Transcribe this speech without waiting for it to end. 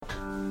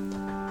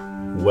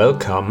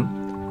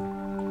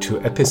Welcome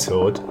to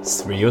episode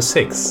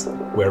 306,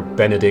 where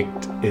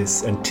Benedict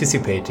is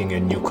anticipating a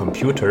new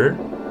computer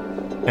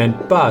and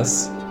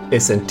Buzz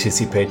is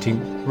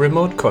anticipating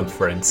remote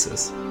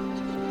conferences.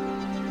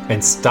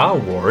 And Star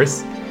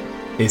Wars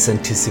is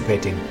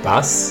anticipating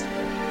Buzz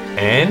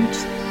and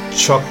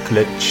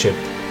chocolate chip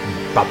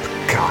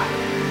babka.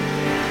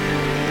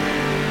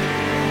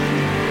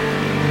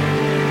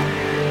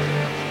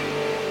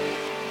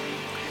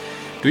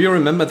 Do you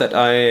remember that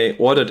I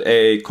ordered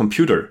a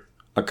computer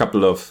a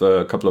couple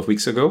of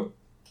weeks ago?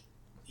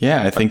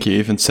 Yeah, I think you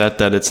even said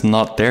that it's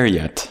not there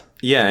yet.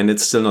 Yeah, and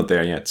it's still not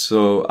there yet.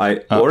 So I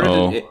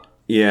ordered it.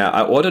 Yeah,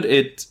 I ordered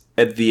it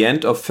at the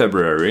end of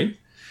February.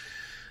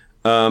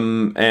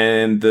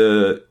 End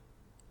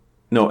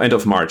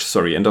of March.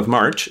 Sorry, end of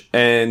March,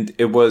 and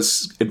it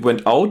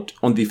went out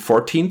on the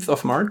 14th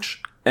of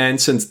March.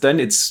 And since then,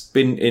 it's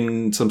been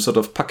in some sort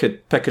of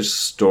package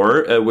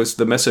store with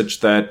the message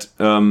that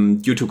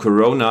due to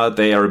Corona,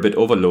 they are a bit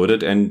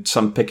overloaded and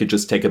some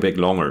packages take a bit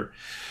longer.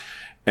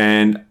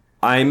 And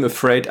I'm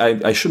afraid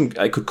I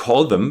could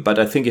call them, but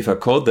I think if I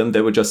called them,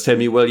 they would just tell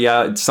me, well,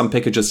 yeah, some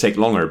packages take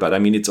longer. But I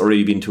mean, it's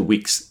already been 2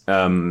 weeks.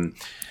 And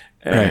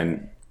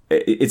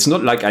it's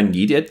not like I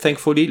need it,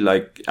 thankfully.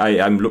 Like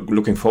I'm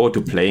looking forward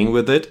to playing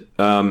with it.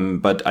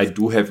 But I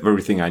do have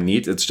everything I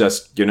need. It's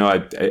just, I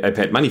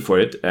paid money for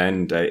it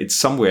and it's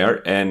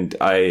somewhere and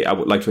I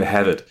would like to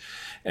have it.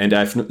 And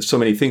I have so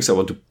many things I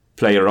want to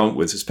play around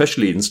with,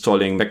 especially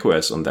installing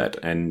macOS on that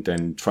and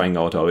then trying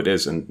out how it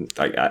is. And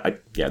I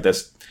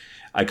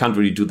can't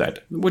really do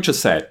that, which is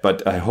sad,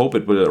 but I hope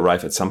it will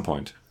arrive at some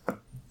point.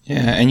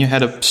 Yeah, and you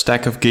had a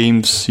stack of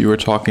games you were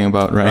talking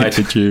about, right?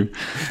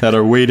 That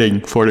are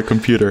waiting for the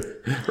computer.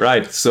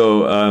 Right.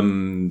 So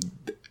I'm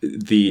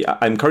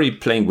currently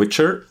playing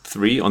Witcher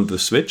 3 on the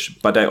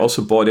Switch, but I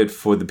also bought it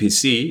for the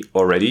PC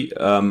already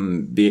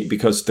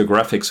because the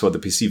graphics for the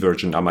PC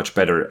version are much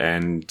better,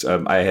 and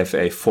I have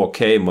a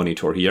 4K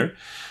monitor here.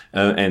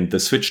 And the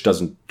Switch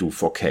doesn't do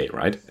 4K,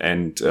 right?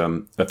 And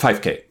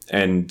 5K,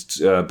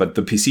 but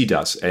the PC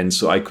does, and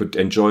so I could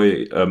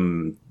enjoy.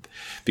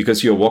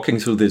 Because you're walking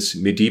through this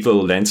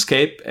medieval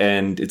landscape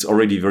and it's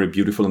already very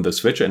beautiful on the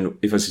Switch. And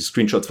if I see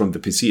screenshots from the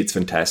PC, it's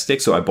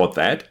fantastic. So I bought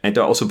that. And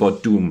I also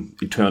bought Doom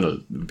Eternal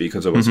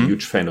because I was a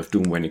huge fan of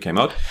Doom when it came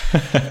out.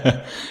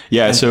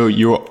 Yeah, so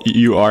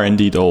you are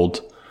indeed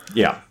old.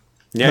 Yeah.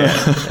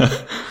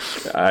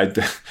 I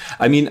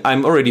mean,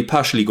 I'm already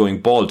partially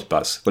going bald,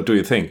 Buzz. What do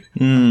you think?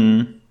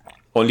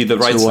 Only the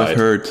right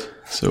side.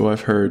 So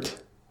I've heard.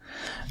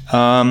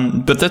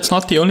 But that's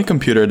not the only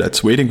computer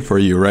that's waiting for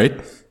you,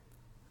 right?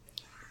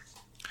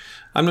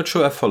 I'm not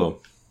sure I follow.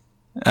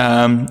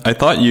 I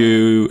thought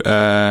you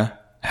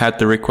had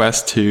the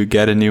request to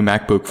get a new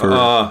MacBook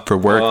for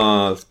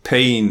work.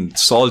 Pain,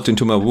 salt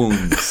into my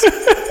wounds.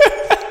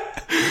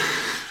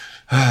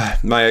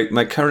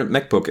 My current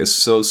MacBook is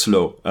so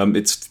slow.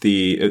 It's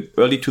the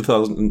early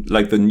 2000,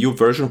 like the new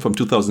version from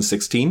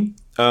 2016.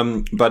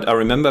 But I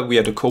remember we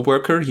had a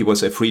coworker. He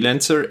was a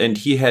freelancer and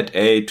he had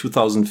a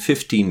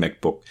 2015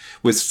 MacBook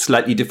with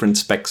slightly different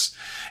specs.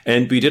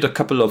 And we did a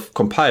couple of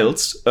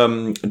compiles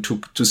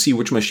to see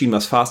which machine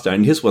was faster.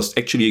 And his was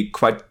actually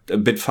quite a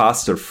bit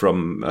faster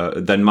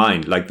than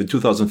mine. Like the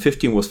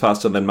 2015 was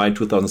faster than my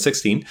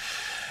 2016.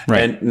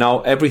 Right. And now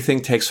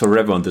everything takes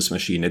forever on this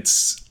machine.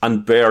 It's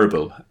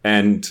unbearable.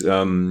 And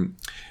the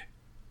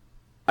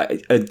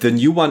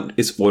new one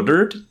is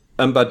ordered.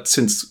 But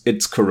since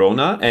it's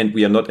Corona and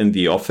we are not in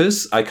the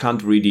office, I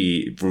can't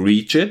really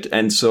reach it.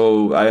 And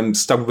so I'm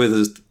stuck with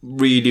this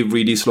really,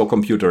 really slow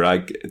computer.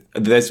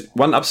 There's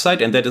one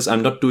upside, and that is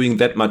I'm not doing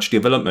that much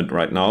development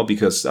right now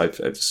because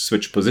I've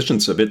switched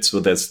positions a bit. So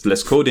there's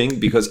less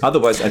coding because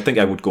otherwise I think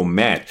I would go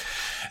mad.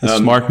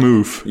 Smart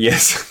move.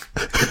 Yes.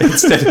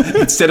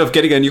 Instead of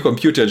getting a new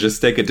computer,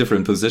 just take a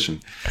different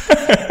position.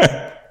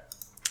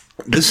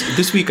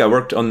 This week I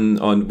worked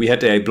on we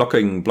had a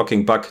blocking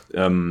bug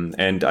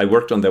and I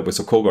worked on that with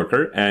a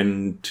coworker,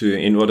 and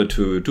in order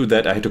to do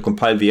that I had to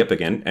compile the app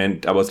again,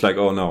 and I was like,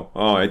 oh no,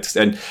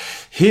 and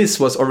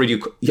his was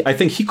already, I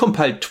think he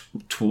compiled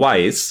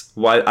twice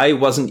while I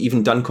wasn't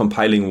even done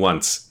compiling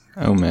once.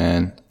 Oh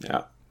man.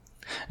 Yeah.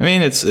 I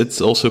mean,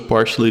 it's also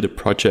partially the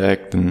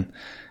project, and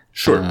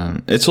sure.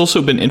 It's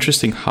also been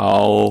interesting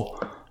how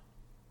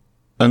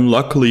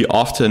unluckily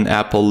often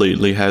Apple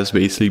lately has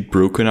basically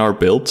broken our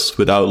builds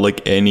without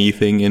like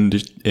anything in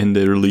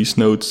the release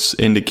notes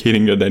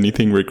indicating that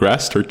anything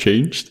regressed or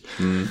changed.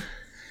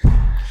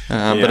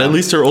 But at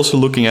least they're also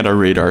looking at our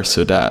radar,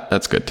 so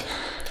that's good.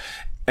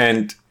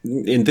 And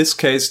in this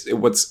case,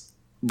 what's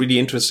really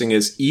interesting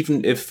is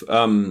even if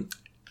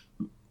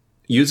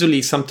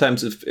usually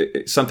sometimes if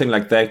something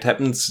like that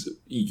happens,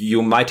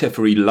 you might have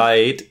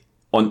relied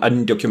on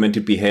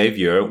undocumented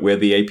behavior where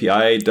the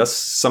API does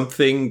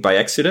something by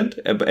accident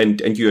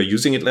and you are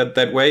using it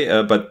that way,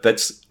 but that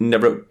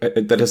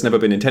has never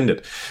been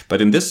intended.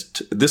 But in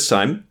this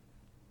time,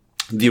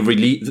 the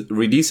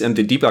release and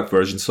the debug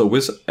version, so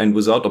with and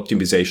without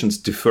optimizations,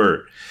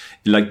 differ.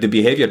 like the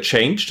behavior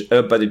changed,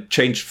 but it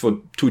changed for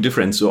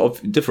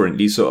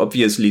differently. So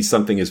obviously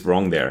something is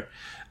wrong there.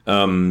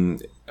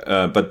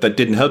 But that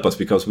didn't help us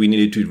because we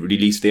needed to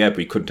release the app.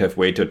 We couldn't have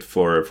waited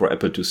for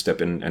Apple to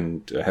step in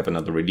and have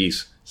another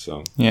release.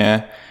 So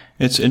yeah,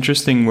 it's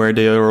interesting where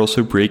they are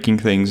also breaking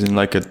things in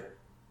like a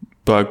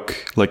bug,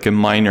 like a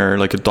minor,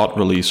 like a dot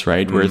release,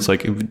 right? Where it's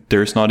like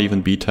there's not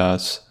even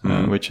betas,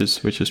 which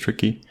is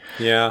tricky.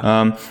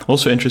 Yeah.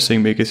 Also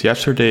interesting because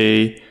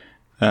yesterday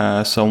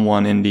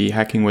someone in the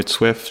Hacking with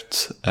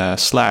Swift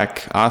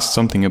Slack asked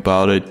something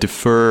about a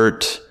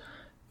deferred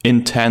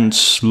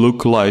intense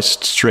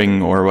localized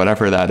string or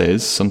whatever that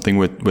is, something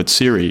with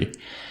Siri,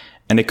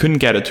 and they couldn't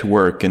get it to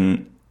work.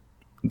 And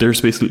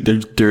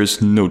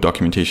there's no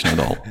documentation at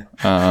all.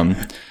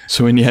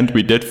 So in the end,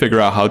 we did figure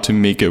out how to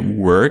make it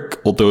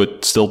work, although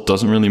it still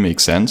doesn't really make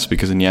sense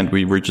because in the end,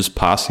 we were just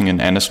passing an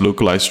NS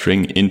localized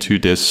string into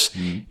this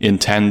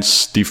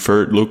intense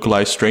deferred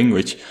localized string,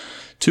 which,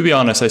 to be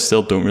honest, I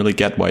still don't really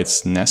get why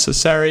it's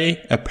necessary.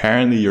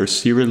 Apparently, your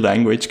Siri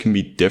language can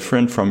be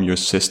different from your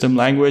system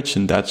language,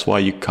 and that's why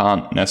you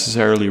can't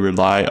necessarily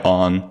rely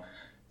on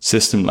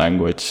system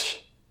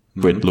language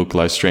with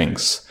localized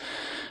strings.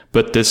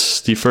 But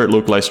this deferred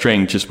localized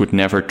string just would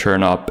never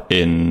turn up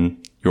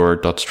in your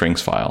 .strings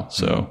file.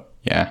 So,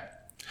 yeah.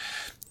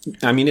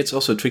 I mean, it's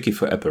also tricky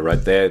for Apple,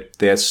 right?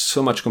 There's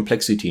so much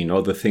complexity in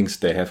all the things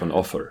they have on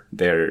offer.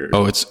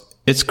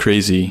 It's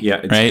crazy.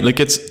 Yeah. Right? Like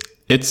it's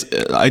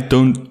I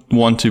don't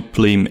want to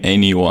blame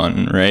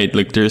anyone, right?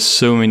 Like there's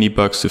so many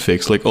bugs to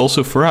fix. Like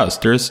also for us,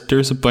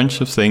 there's a bunch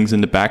of things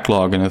in the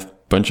backlog and a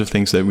bunch of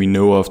things that we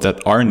know of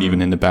that aren't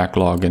even in the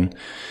backlog. And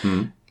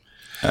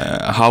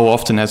how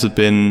often has it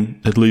been,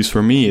 at least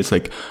for me, it's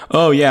like,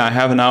 oh yeah, I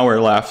have an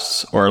hour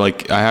left, or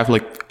like I have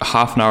like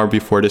half an hour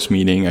before this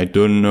meeting. I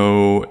don't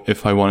know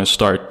if I want to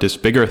start this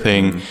bigger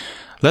thing.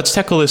 Let's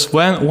tackle this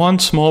one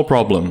small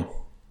problem.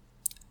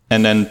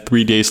 And then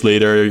 3 days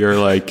later, you're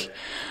like,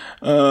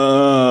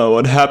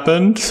 what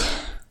happened?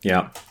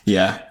 Yeah.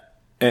 Yeah.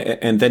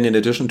 And then in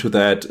addition to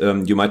that,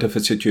 you might have a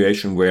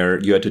situation where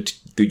you had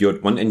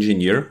one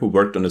engineer who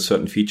worked on a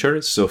certain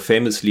feature. So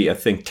famously, I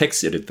think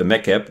TextEdit, the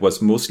Mac app,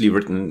 was mostly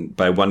written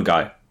by one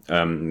guy.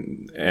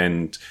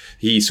 And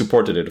he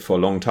supported it for a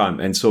long time.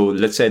 And so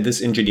let's say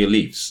this engineer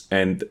leaves.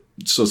 And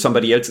so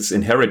somebody else is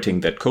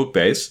inheriting that code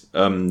base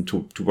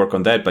to work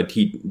on that, but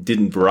he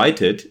didn't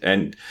write it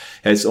and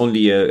has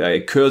only a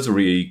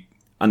cursory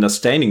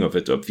understanding of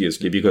it,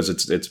 obviously, because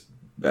it's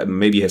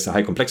maybe has a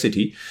high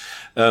complexity.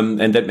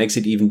 And that makes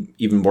it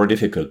even more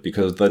difficult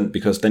because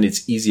then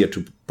it's easier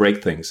to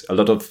break things. A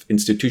lot of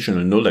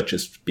institutional knowledge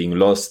is being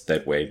lost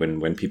that way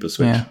when people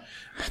switch. Yeah.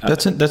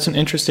 That's an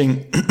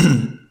interesting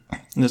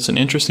that's an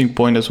interesting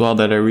point as well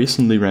that I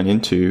recently ran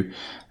into.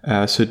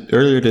 So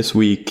earlier this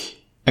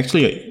week,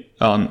 actually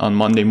on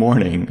Monday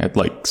morning at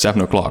like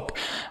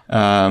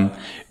 7:00,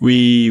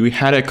 we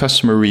had a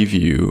customer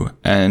review,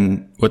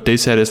 and what they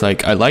said is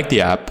like, I like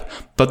the app,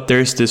 but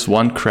there's this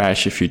one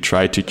crash if you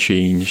try to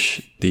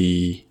change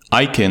the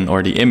icon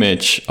or the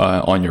image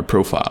on your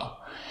profile.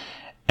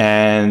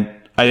 And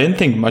I didn't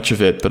think much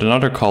of it, but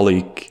another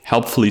colleague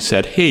helpfully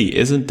said, hey,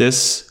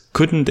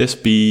 couldn't this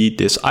be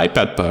this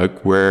iPad bug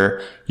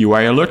where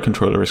UI alert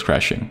controller is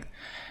crashing?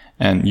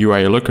 And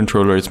UI alert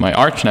controller is my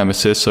arch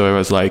nemesis. So I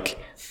was like,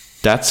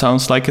 that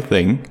sounds like a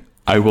thing.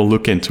 I will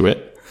look into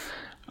it.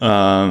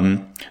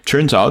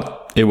 Turns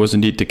out it was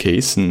indeed the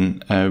case.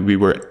 And we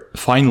were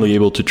finally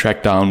able to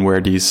track down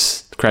where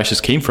these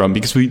crashes came from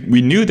because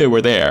we knew they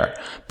were there.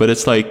 But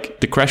it's like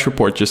the crash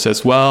report just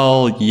says,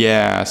 well,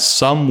 yeah,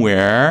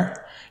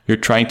 somewhere you're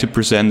trying to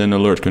present an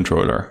alert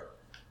controller.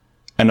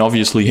 And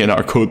obviously in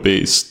our code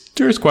base,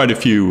 there's quite a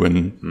few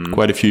and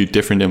quite a few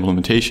different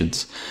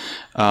implementations.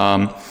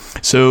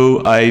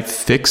 So I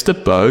fixed the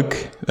bug.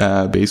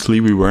 Basically,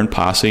 we weren't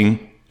passing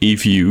a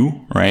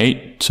view,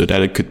 right? So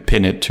that it could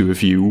pin it to a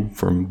view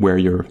from where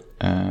you're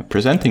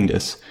presenting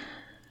this.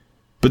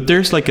 But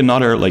there's like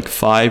another like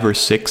 5 or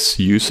 6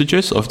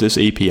 usages of this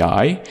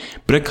API,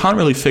 but I can't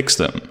really fix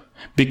them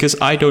because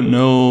I don't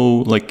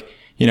know, like,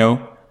 you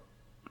know,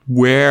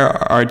 where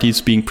are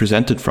these being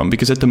presented from?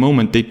 Because at the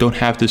moment they don't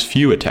have this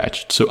view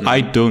attached. So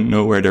I don't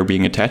know where they're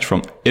being attached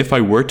from. If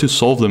I were to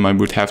solve them, I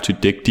would have to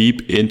dig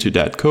deep into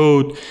that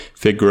code,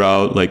 figure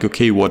out like,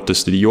 okay, what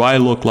does the UI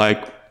look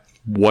like?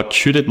 What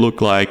should it look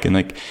like? And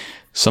like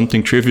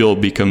something trivial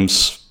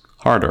becomes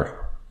harder.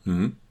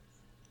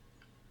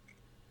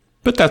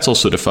 But that's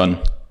also the fun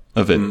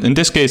of it. In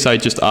this case, I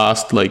just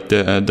asked like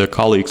the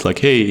colleagues like,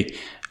 hey,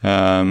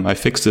 I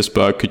fixed this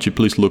bug. Could you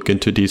please look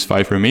into these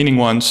 5 remaining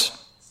ones?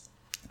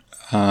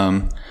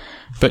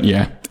 But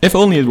yeah, if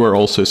only it were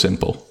all so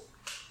simple.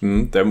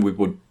 Then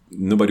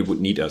nobody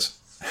would need us.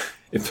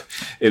 if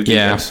the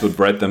apps would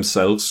write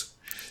themselves,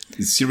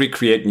 Siri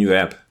create new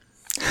app.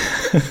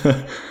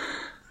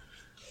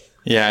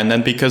 Yeah, and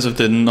then because of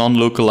the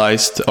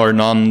non-localized or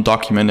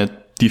non-documented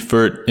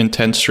deferred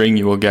intent string,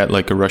 you will get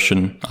like a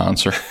Russian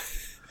answer.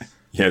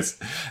 Yes,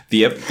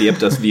 the app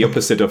does the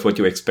opposite of what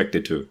you expect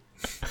it to.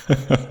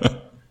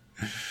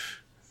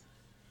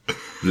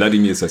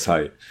 Vladimir says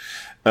hi.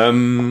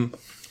 Do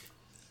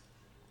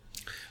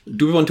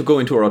we want to go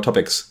into our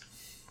topics?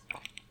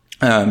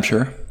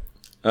 Sure.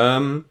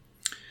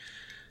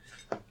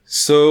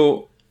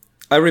 So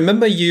I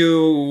remember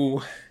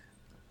you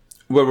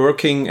were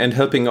working and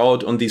helping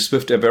out on the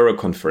Swift Avero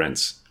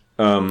conference.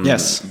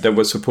 Yes. That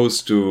was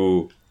supposed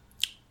to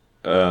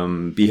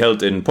be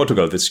held in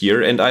Portugal this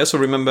year. And I also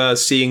remember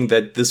seeing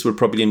that this will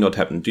probably not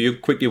happen. Do you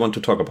quickly want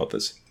to talk about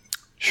this?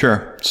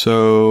 Sure.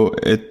 So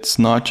it's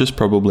not just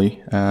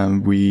probably.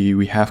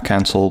 We have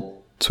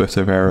canceled Swift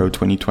Avero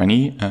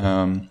 2020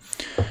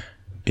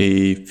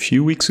 a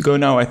few weeks ago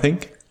now, I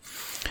think.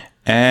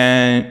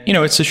 And,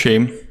 it's a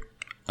shame.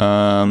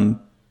 That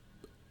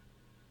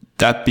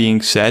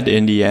being said,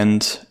 in the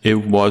end,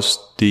 it was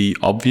the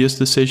obvious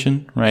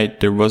decision, right?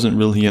 There wasn't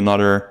really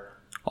another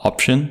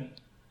option.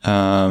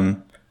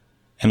 And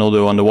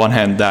although on the one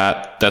hand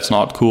that's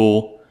not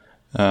cool,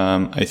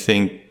 I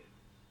think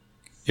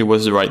it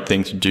was the right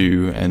thing to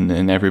do,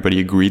 and everybody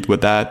agreed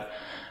with that.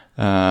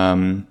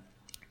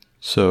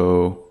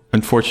 So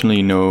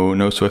unfortunately,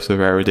 no Swift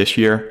Avero this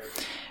year.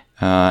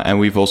 And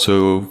we've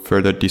also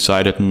further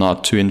decided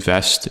not to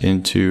invest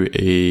into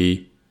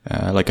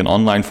an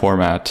online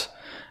format,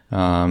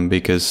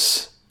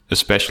 because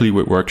especially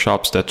with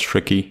workshops, that's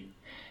tricky.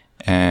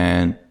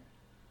 And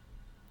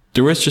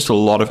there was just a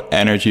lot of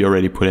energy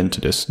already put into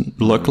this.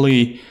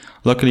 Luckily,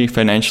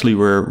 financially,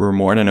 we're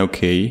more than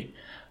okay.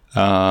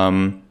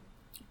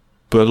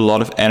 But a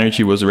lot of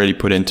energy was already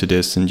put into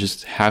this, and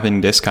just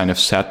having this kind of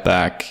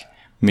setback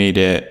made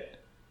it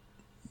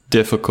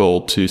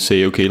difficult to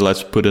say, okay,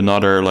 let's put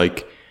another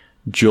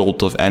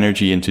jolt of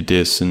energy into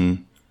this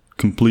and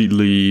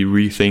completely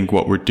rethink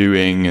what we're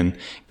doing and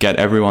get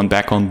everyone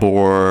back on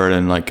board.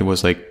 And it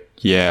was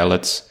yeah,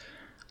 let's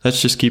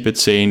just keep it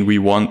sane. We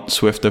want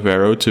Swift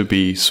Avero to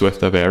be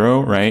Swift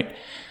Avero, right?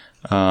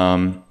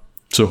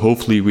 So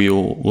hopefully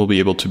we'll be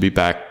able to be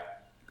back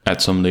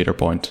at some later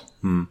point.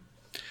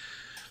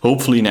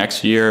 Hopefully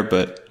next year,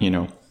 but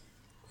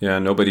Yeah,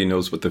 nobody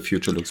knows what the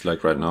future looks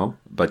like right now.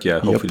 But yeah,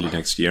 hopefully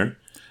next year.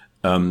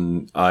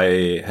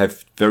 I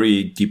have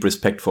very deep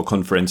respect for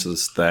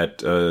conferences that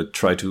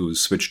try to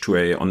switch to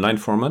a online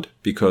format,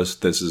 because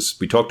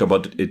we talked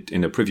about it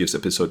in a previous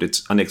episode,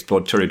 it's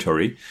unexplored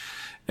territory,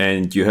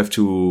 and you have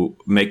to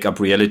make up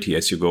reality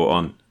as you go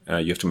on.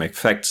 You have to make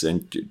facts,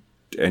 and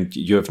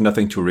you have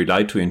nothing to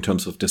rely to in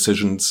terms of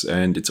decisions,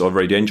 and it's all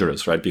very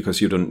dangerous, right?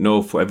 Because you don't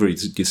know, for every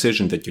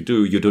decision that you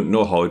do, you don't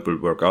know how it will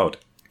work out.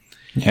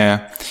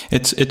 Yeah,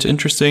 it's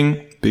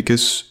interesting,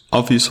 because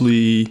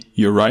obviously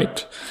you're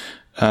right.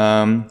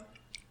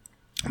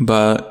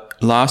 But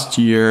last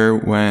year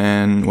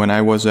when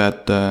I was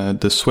at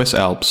the Swift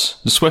Alps,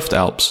 the Swift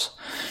Alps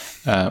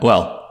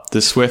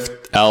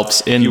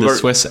in the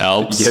Swiss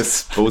Alps.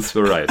 Yes, both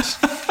were right.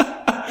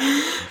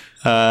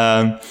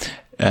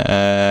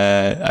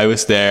 I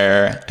was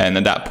there, and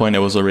at that point I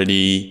was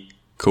already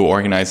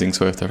co-organizing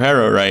Swift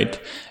Avero, right?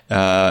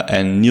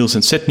 And Niels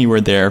and Sydney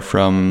were there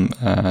from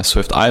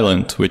Swift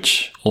Island,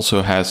 which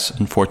also has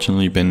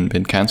unfortunately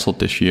been cancelled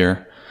this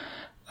year.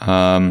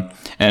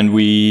 And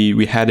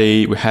we had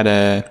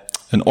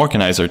an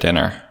organizer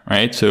dinner,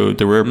 right? So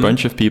there were a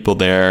bunch of people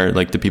there,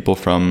 the people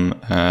from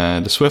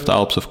the Swift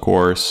Alps, of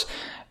course,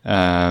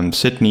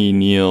 Sydney,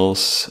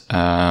 Niels.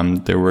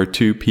 There were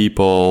two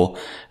people,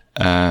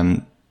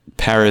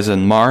 Paris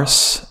and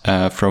Mars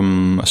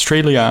from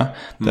Australia,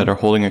 that are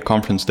holding a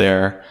conference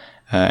there,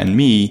 and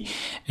me.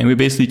 And we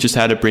basically just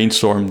had a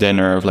brainstorm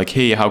dinner of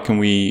hey, how can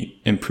we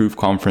improve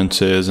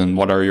conferences, and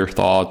what are your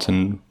thoughts,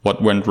 and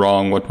what went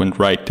wrong, what went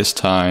right this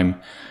time.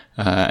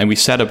 And we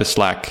set up a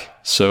Slack.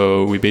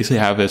 So we basically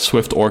have a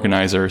Swift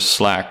organizer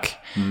Slack.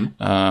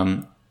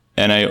 And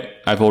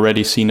I've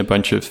already seen a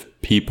bunch of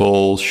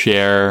people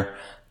share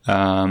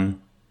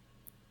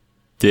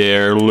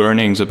their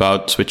learnings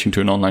about switching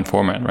to an online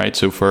format, right?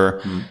 So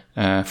for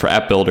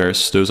app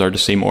builders, those are the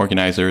same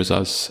organizers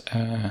as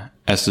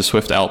the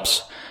Swift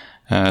Alps.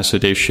 So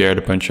they've shared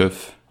a bunch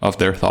of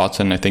their thoughts,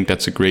 and I think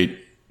that's a great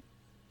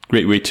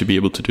way to be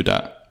able to do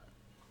that.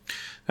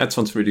 That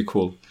sounds really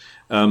cool.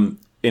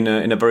 In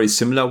a very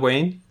similar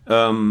way,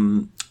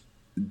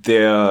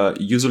 there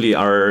usually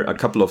are a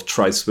couple of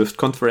Try Swift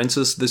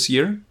conferences this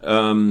year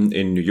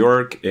in New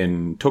York,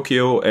 in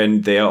Tokyo,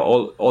 and they are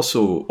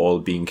all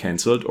being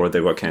cancelled, or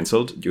they were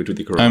cancelled due to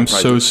the coronavirus. I'm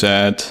so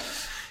sad.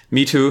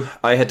 Me too.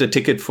 I had a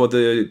ticket for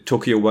the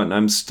Tokyo one.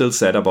 I'm still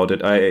sad about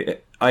it.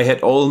 I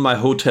had all my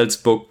hotels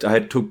booked. I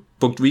had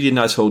booked really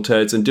nice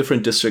hotels in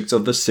different districts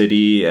of the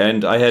city,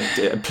 and I had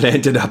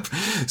planned it up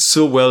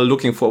so well,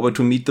 looking forward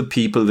to meet the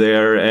people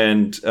there.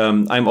 And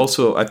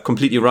I've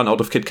completely run out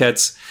of Kit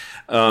Kats.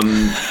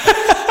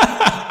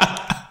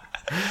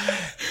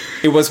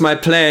 It was my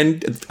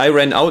plan. I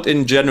ran out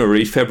in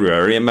January,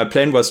 February, and my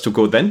plan was to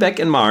go then back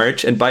in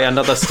March and buy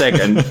another stack.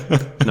 And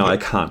no, I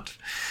can't.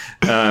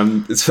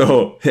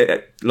 So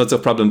lots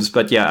of problems.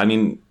 But yeah, I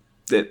mean,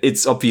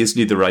 it's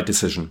obviously the right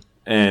decision.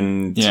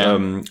 And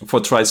for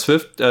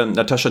TriSwift,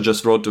 Natasha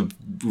just wrote a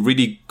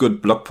really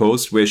good blog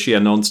post where she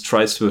announced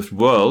TriSwift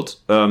World,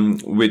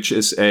 which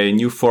is a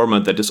new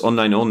format that is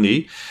online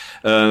only,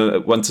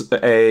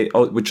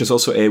 which is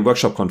also a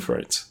workshop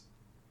conference.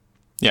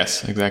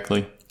 Yes,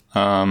 exactly.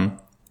 I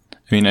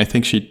mean, I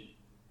think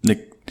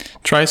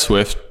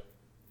TriSwift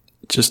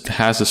just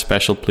has a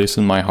special place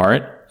in my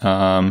heart.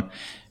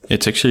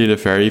 It's actually the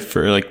very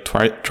first,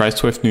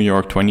 TriSwift New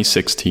York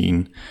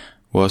 2016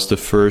 was the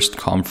first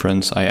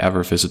conference I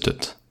ever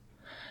visited.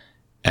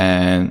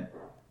 And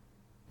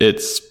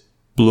it's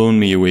blown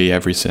me away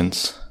ever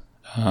since.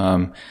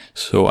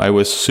 So I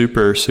was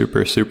super,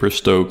 super, super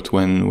stoked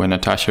when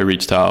Natasha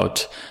reached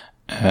out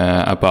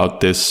about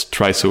this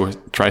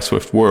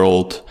TriSwift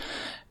World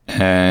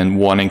and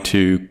wanting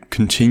to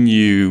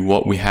continue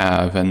what we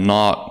have and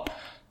not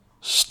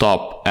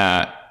stop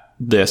at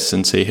this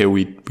and say, hey,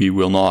 we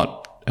will not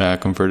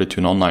convert it to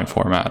an online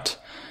format.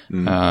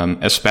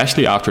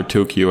 Especially after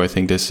Tokyo, I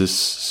think this is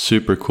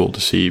super cool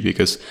to see,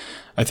 because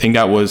I think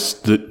that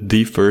was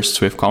the first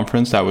Swift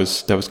conference that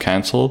was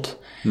canceled.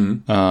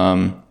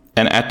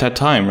 And at that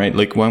time, right?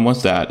 Like, when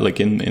was that? Like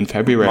in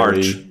February?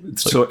 March.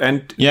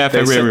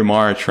 February,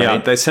 March, right? Yeah,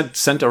 they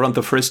sent around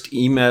the first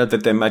email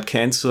that they might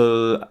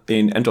cancel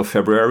in end of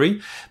February,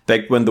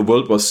 back when the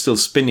world was still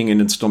spinning in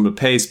its normal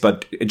pace.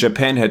 But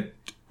Japan had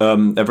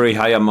a very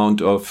high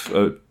amount of,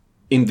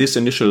 in this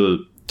initial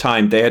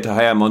time, they had a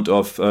high amount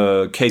of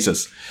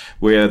cases,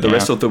 where the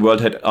rest of the world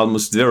had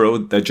almost zero.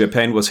 That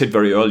Japan was hit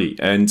very early,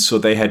 and so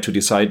they had to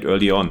decide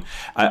early on.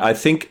 I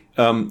think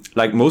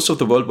like most of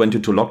the world went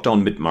into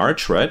lockdown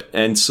mid-March, right?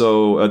 And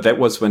so that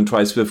was when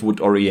TriSwift would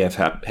already have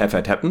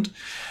had happened.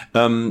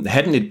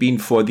 Hadn't it been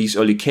for these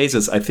early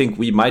cases, I think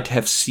we might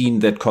have seen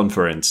that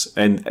conference,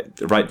 and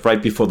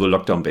right before the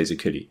lockdown,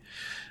 basically.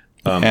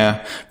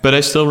 But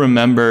I still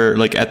remember,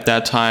 like, at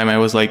that time, I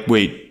was like,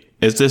 wait,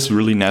 is this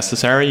really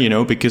necessary? You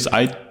know, because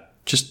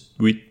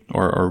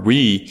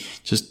we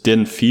just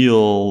didn't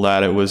feel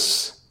that it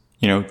was,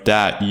 you know,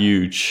 that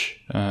huge,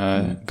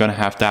 gonna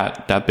have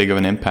that big of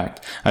an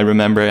impact. I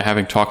remember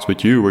having talks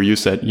with you where you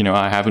said, you know,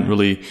 I haven't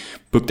really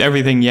booked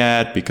everything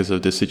yet because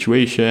of the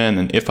situation,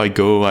 and if I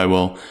go, I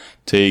will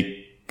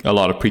take a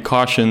lot of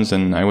precautions.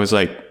 And I was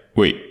like,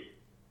 wait,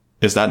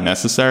 is that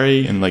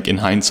necessary? And like, in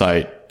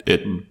hindsight,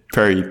 it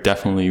very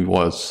definitely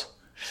was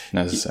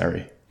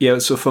necessary. Yeah,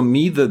 so for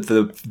me,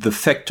 the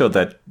factor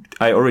that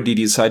I already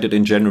decided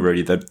in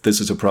January that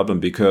this is a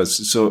problem,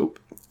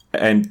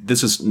 and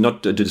this is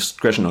not a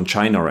discretion on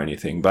China or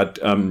anything, but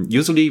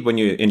usually when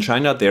you're in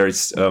China,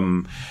 there's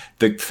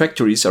the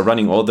factories are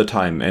running all the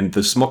time, and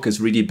the smog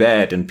is really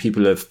bad, and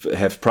people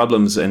have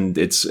problems, and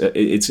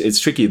it's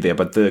tricky there.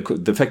 But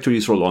the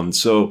factories roll on.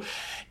 So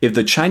if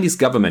the Chinese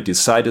government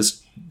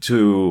decides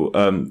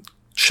to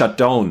shut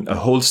down a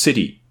whole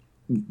city,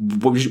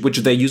 which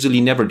they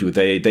usually never do.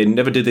 They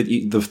never did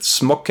it. The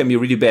smog can be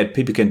really bad.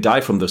 People can die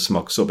from the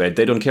smog so bad.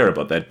 They don't care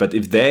about that. But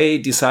if they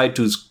decide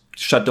to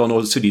shut down all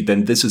the city,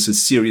 then this is a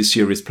serious,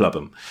 serious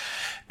problem.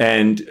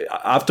 And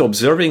after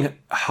observing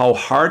how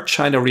hard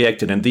China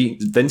reacted, and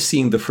then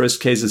seeing the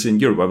first cases in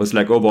Europe, I was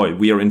like, oh boy,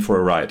 we are in for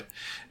a ride.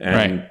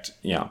 And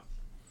yeah.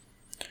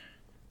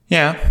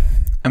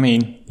 I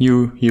mean,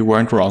 you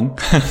weren't wrong.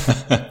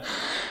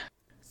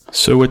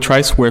 So with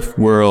TriSwift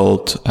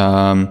World,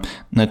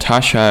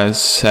 Natasha is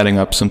setting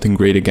up something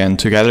great again,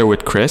 together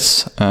with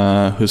Chris,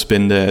 who's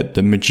been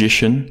the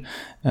magician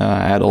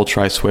at all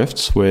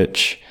TriSwifts,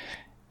 which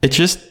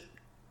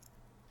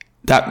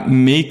that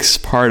makes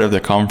part of the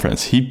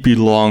conference. He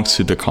belongs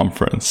to the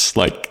conference.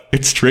 Like,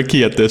 it's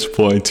tricky at this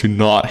point to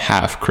not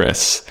have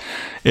Chris.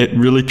 It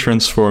really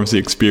transforms the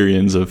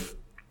experience of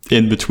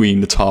in between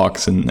the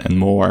talks and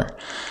more.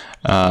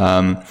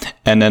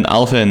 And then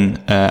Alvin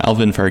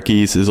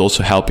Verghese is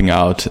also helping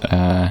out,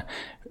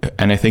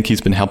 and I think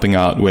he's been helping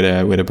out with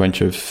a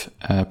bunch of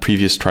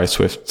previous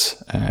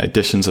TriSwift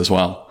editions as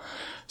well.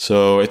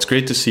 So it's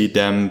great to see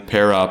them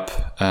pair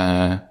up,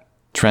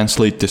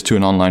 translate this to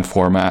an online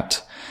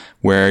format,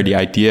 where the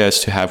idea is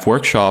to have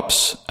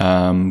workshops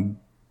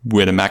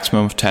with a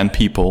maximum of 10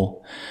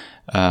 people,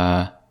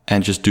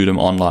 and just do them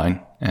online.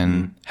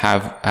 And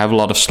have a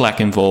lot of Slack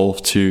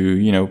involved to,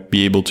 you know,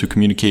 be able to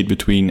communicate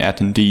between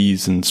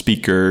attendees and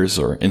speakers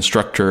or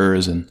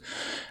instructors, and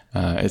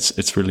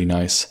it's really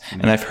nice.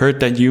 And I've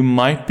heard that you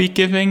might be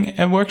giving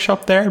a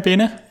workshop there,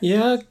 Bene?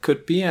 Yeah,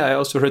 could be. I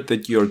also heard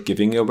that you're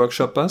giving a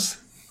workshop,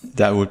 Bas.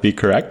 That would be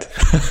correct.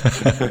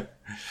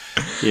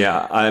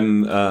 Yeah,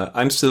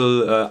 I'm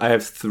still. I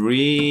have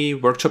 3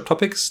 workshop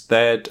topics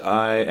that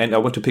I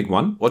want to pick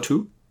 1 or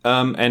 2,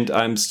 and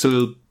I'm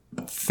still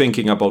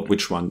thinking about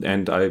which one,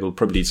 and I will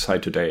probably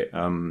decide today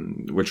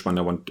which one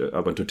I want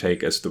to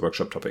take as the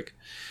workshop topic.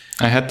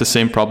 I had the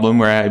same problem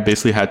where I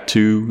basically had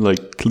 2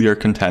 like clear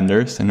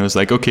contenders, and it was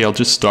like, okay, I'll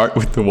just start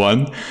with the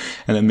one,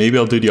 and then maybe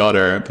I'll do the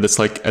other. But it's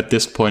like, at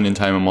this point in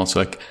time, I'm also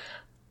like,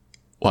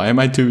 why am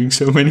I doing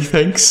so many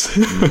things?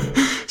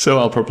 So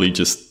I'll probably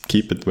just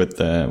keep it with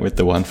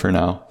the one for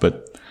now.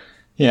 But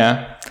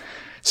yeah,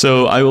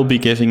 So I will be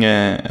giving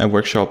a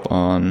workshop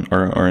on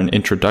or an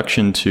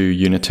introduction to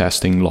unit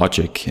testing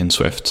logic in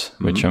Swift,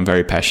 which I'm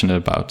very passionate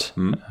about.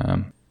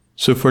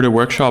 So for the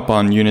workshop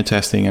on unit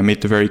testing, I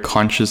made the very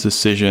conscious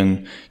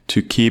decision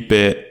to keep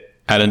it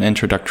at an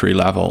introductory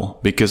level,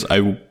 because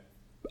I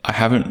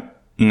haven't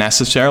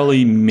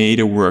necessarily made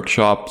a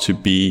workshop to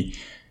be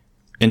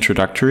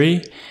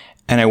introductory,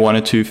 and I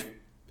wanted to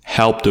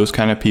help those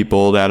kind of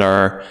people that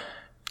are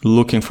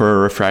looking for a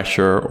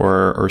refresher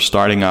or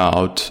starting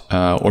out,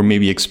 or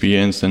maybe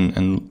experienced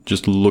and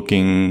just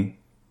looking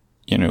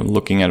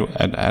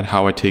at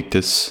how I take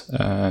this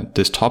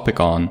topic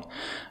on.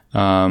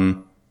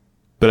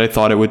 But I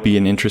thought it would be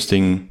an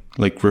interesting,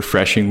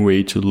 refreshing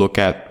way to look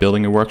at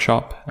building a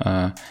workshop.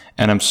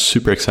 And I'm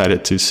super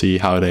excited to see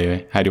how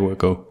they will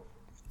go.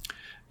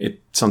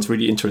 It sounds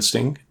really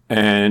interesting.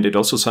 And it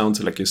also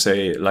sounds, like you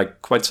say,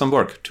 like quite some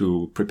work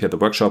to prepare the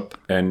workshop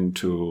and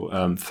to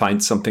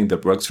find something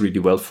that works really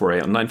well for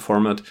an online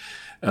format.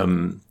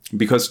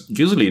 Because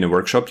usually in a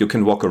workshop, you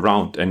can walk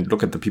around and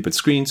look at the people's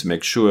screens,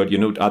 make sure,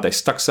 are they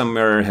stuck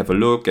somewhere, have a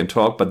look and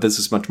talk. But this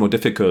is much more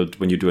difficult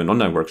when you do an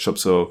online workshop.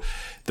 So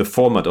the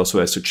format also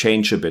has to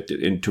change a bit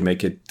to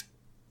make it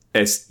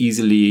as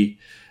easily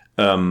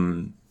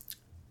workshopable,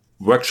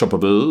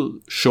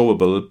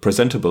 showable,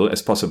 presentable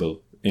as possible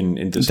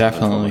in this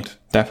format.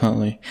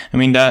 Definitely. I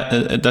mean,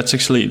 that's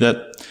actually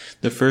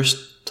the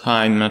first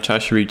time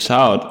Natasha reached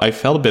out, I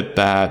felt a bit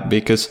bad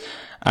because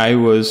I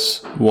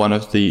was one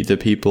of the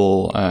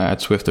people at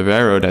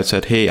SwiftAvero that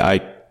said, hey,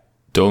 I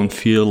don't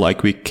feel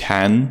like we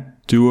can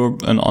do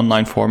an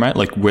online format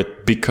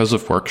because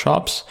of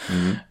workshops.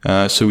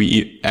 So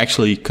we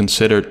actually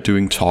considered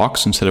doing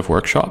talks instead of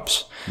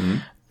workshops.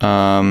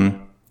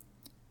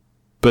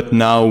 But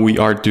now we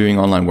are doing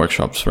online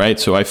workshops, right?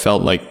 So I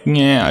felt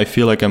I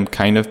feel like I'm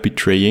kind of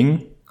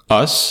betraying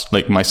us,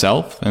 like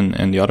myself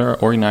and the other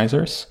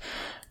organizers.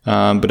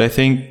 But I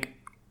think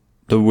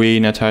the way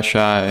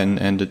Natasha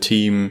and the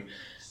team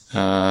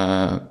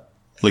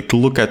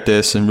look at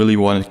this and really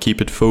want to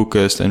keep it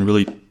focused and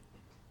really,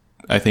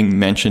 I think,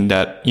 mention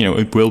that,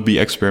 it will be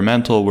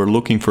experimental. We're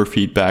looking for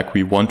feedback.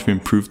 We want to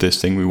improve this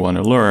thing. We want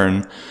to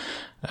learn.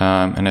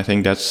 And I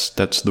think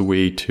that's the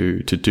way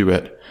to do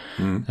it.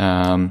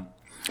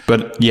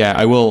 But yeah,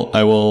 I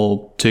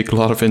will take a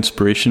lot of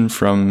inspiration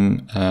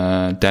from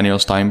Daniel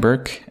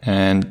Steinberg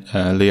and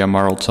Leah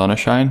Marold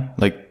Sonnenschein.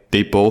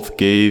 They both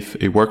gave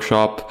a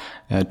workshop.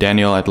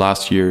 Daniel at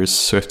last year's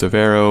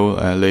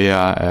SwiftAvero,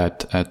 Leah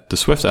at the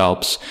Swift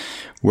Alps,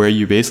 where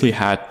you basically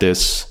had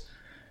this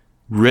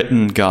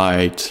written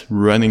guide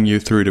running you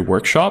through the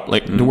workshop.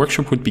 The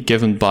workshop would be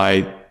given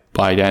by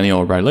Daniel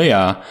or by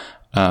Leah,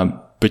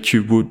 but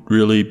you would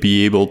really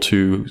be able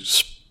to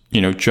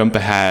jump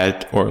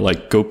ahead or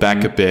go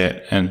back a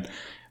bit. And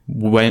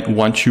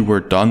once you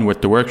were done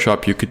with the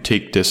workshop, you could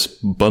take this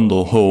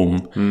bundle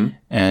home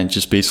and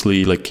just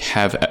basically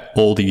have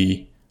all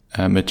the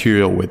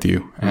material with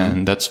you.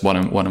 And that's what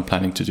I'm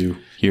planning to do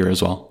here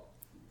as well.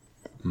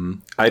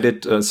 I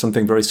did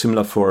something very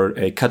similar for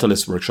a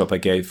Catalyst workshop I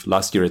gave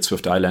last year at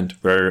Swift Island,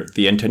 where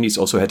the attendees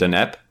also had an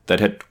app that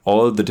had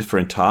all the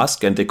different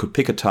tasks, and they could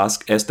pick a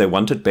task as they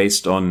wanted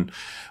based on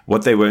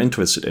what they were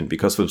interested in.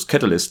 Because with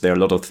Catalyst, there are a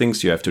lot of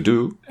things you have to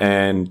do.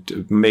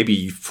 And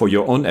maybe for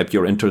your own app,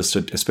 you're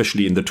interested,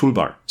 especially in the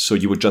toolbar. So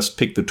you would just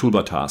pick the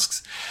toolbar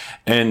tasks.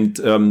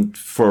 And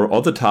for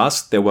all the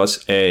tasks, there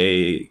was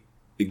a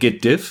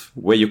Git diff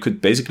where you could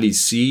basically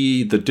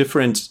see the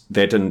difference.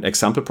 They had an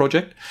example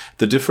project,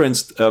 the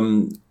difference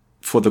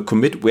for the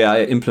commit where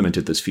I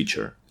implemented this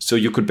feature. So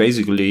you could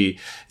basically,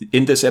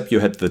 in this app, you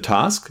had the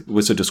task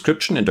with a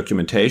description and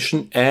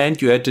documentation, and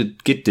you had the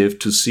Git diff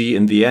to see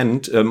in the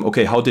end,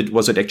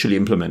 was it actually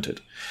implemented?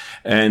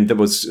 And that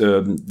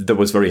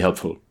was very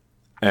helpful.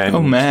 And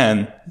oh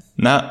man,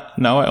 now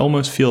I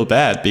almost feel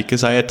bad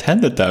because I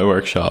attended that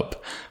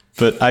workshop.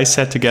 But I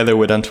sat together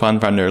with Antoine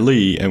van der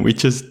Lee and we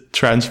just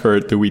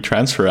transferred the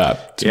WeTransfer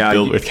app to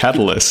build with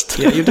Catalyst.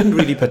 Yeah, you didn't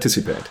really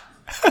participate.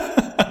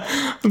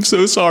 I'm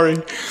so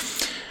sorry.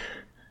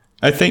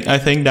 I think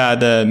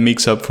that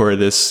makes up for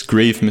this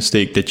grave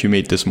mistake that you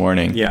made this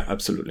morning. Yeah,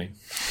 absolutely.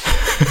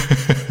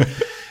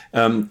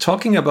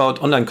 Talking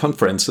about online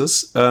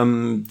conferences,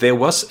 there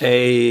was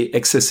a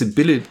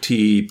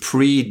accessibility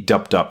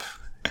pre-dub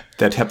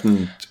that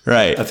happened,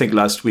 right? I think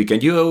last week,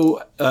 and you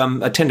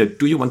attended.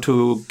 Do you want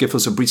to give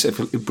us a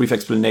brief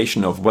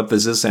explanation of what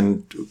this is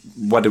and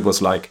what it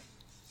was like?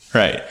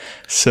 Right.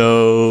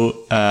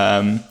 So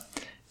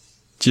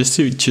just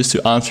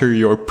to answer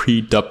your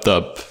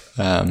pre-dub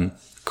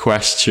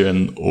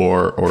question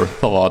or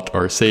thought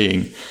or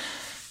saying,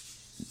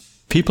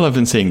 people have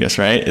been saying this,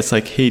 right? It's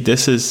like, hey,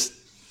 this is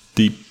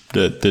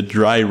the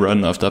dry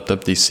run of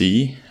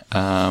WWDC.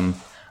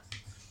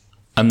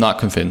 I'm not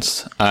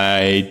convinced.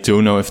 I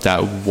don't know if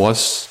that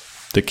was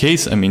the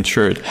case. I mean,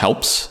 sure, it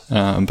helps,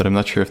 but I'm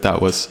not sure if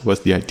that was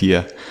the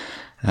idea.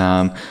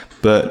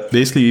 But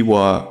basically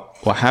what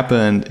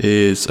happened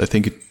is, I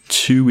think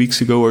 2 weeks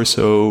ago or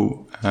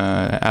so,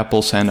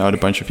 Apple sent out a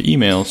bunch of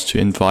emails to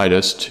invite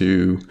us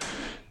to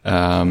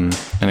an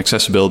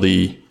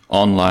accessibility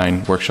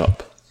online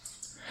workshop.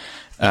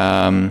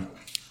 And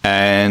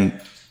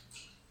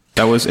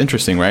that was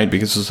interesting, right?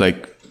 Because it's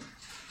like,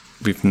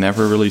 we've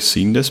never really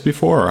seen this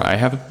before. Or I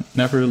have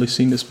never really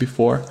seen this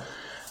before.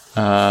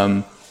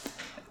 And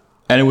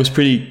it was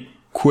pretty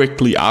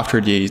quickly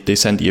after they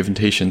sent the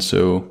invitation.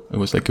 So it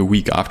was like a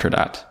week after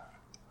that.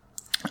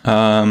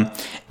 And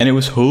it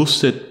was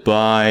hosted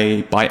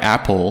by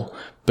Apple,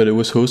 but it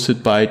was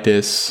hosted by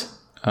this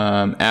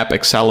app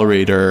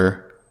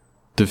accelerator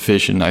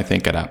division, I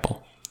think, at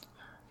Apple.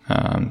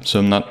 So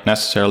I'm not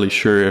necessarily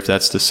sure if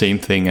that's the same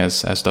thing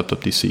as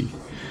WWDC.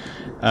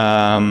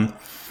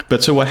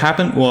 But so what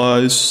happened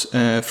was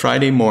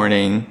Friday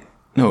morning.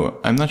 No,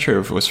 I'm not sure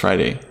if it was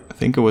Friday. I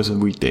think it was a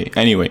weekday.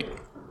 Anyway,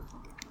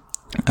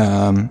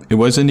 it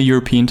was in the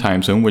European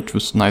time zone, which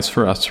was nice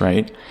for us,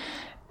 right?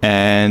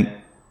 And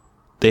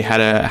they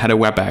had a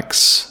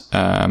WebEx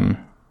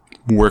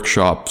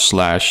workshop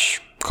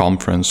 /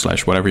 conference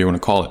 / whatever you want to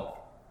call it.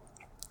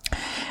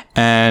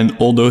 And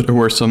although there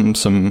were some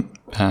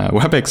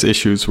WebEx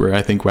issues where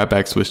I think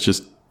WebEx was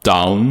just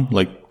down,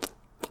 like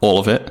all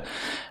of it.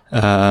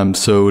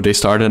 So they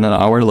started an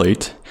hour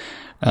late,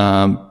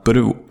 but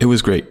it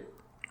was great.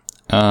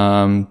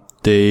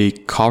 They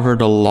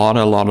covered a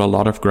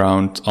lot of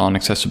ground on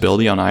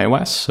accessibility on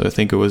iOS. So I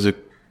think it was a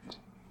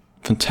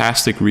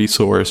fantastic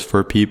resource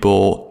for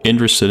people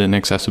interested in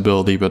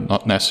accessibility, but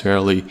not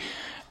necessarily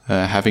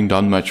having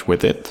done much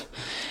with it.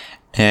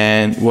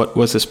 And what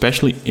was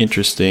especially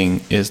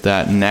interesting is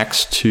that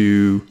next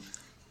to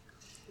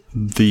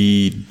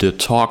the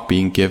talk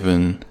being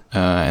given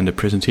and the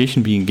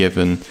presentation being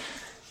given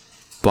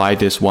by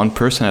this one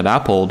person at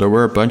Apple, there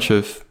were a bunch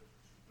of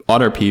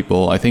other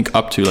people, I think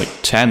up to like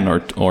 10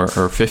 or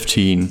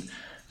 15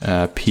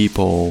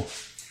 people,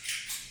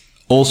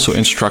 also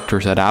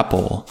instructors at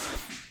Apple,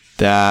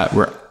 that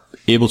were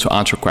able to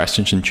answer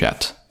questions in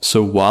chat.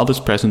 So while this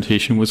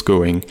presentation was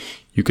going,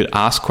 you could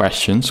ask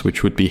questions,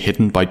 which would be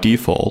hidden by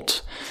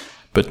default.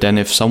 But then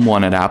if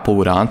someone at Apple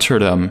would answer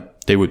them,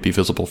 they would be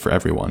visible for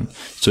everyone.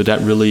 So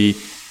that really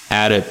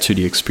added to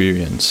the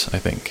experience, I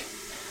think.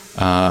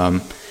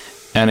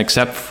 And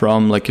except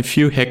from like a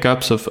few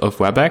hiccups of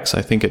WebEx,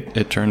 I think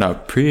it turned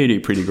out pretty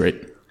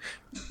great.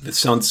 That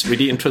sounds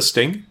really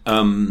interesting.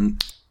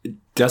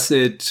 Does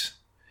it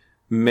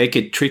make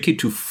it tricky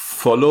to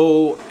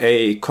follow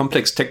a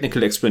complex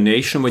technical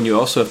explanation when you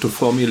also have to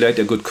formulate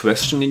a good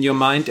question in your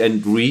mind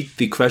and read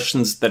the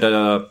questions that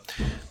are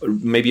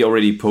maybe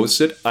already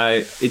posted?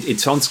 It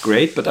sounds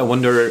great, but I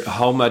wonder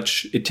how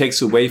much it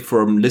takes away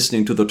from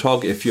listening to the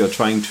talk if you're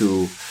trying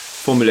to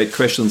formulate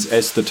questions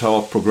as the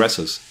talk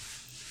progresses.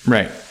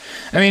 Right.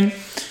 I mean,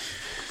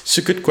 it's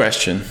a good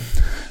question.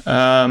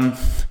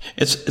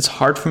 It's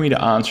hard for me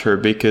to answer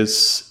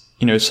because,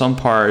 some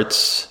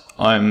parts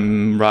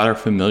I'm rather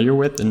familiar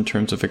with in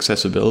terms of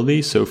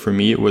accessibility. So for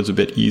me, it was a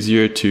bit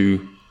easier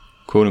to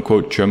quote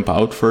unquote jump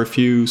out for a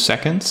few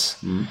seconds.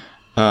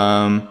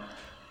 But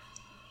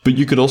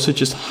you could also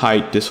just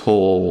hide this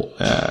whole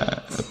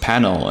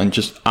panel, and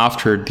just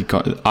after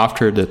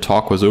the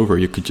talk was over,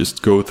 you could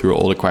just go through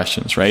all the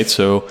questions, right?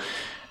 So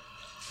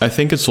I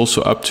think it's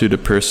also up to the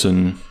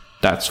person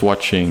that's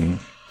watching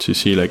to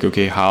see like,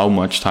 okay, how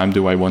much time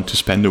do I want to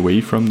spend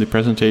away from the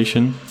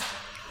presentation?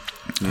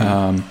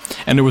 And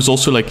there was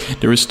also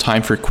there was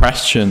time for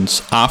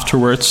questions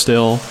afterwards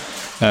still.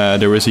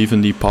 There was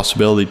even the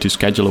possibility to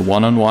schedule a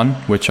one-on-one,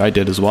 which I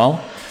did as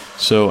well.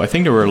 So I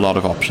think there were a lot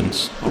of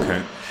options.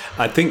 Okay.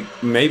 I think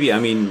maybe,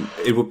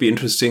 it would be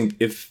interesting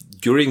if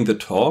during the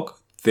talk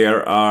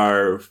there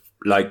are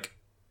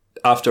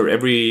after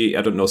every,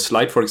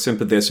 slide, for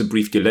example, there's a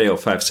brief delay of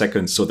 5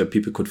 seconds so that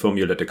people could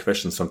formulate a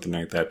question, something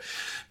like that.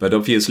 But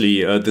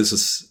obviously, this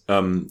is,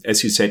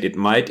 as you said, it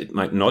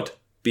might not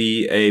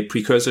be a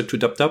precursor to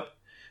DubDub.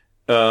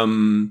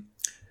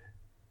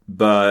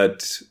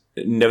 But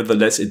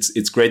nevertheless,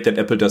 it's great that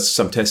Apple does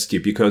some tests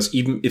here, because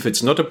even if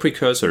it's not a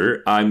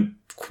precursor, I'm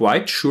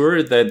quite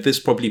sure that this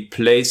probably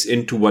plays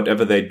into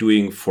whatever they're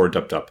doing for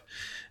DubDub.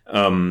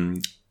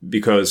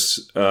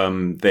 Because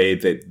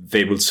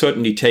they will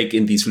certainly take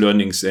in these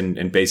learnings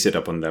and base it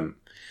up on them.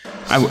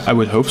 I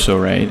would hope so,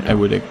 right? I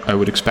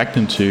would expect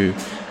them to,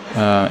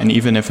 and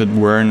even if it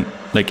weren't,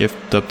 if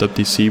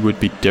WWDC would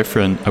be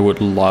different, I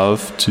would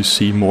love to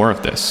see more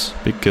of this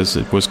because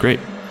it was great.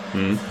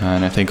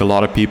 And I think a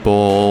lot of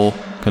people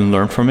can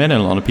learn from it,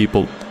 and a lot of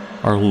people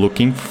are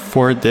looking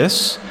for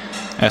this,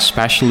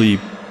 especially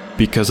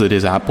because it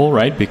is Apple,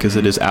 right? Because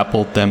it is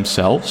Apple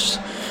themselves.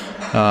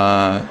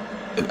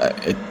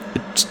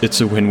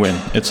 It's a win-win.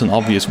 It's an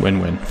obvious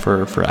win-win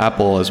for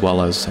Apple as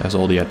well as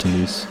all the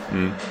attendees.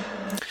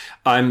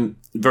 I'm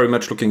very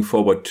much looking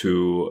forward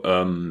to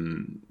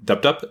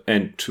DubDub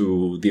and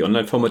to the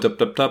online format of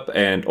DubDub,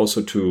 and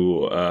also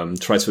to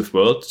TriSwift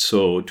World.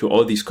 So to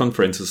all these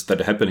conferences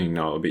that are happening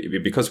now,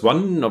 because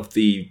one of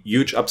the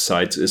huge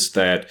upsides is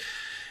that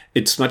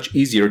it's much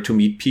easier to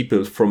meet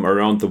people from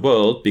around the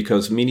world,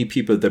 because many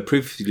people that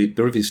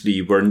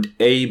previously weren't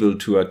able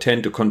to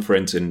attend a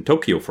conference in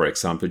Tokyo, for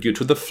example, due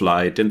to the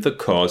flight and the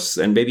costs,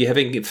 and maybe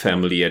having a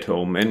family at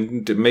home,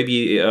 and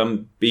maybe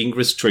being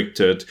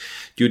restricted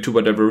due to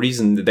whatever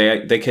reason,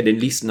 they can at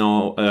least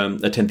now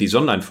attend these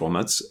online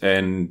formats,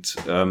 and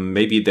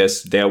maybe there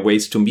are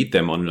ways to meet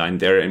them online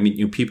there and meet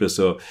new people.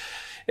 So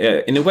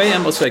in a way,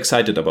 I'm also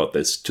excited about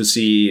this, to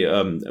see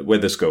where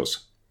this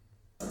goes.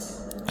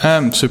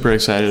 I'm super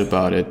excited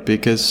about it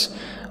because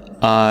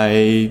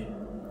I've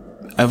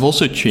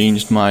also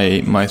changed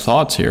my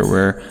thoughts here,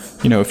 where,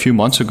 a few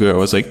months ago I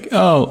was like,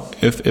 oh,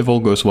 if all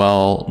goes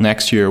well,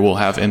 next year we'll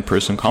have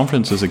in-person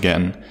conferences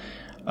again.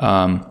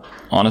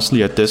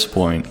 Honestly, at this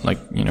point,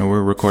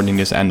 we're recording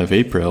this end of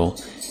April,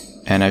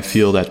 and I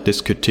feel that this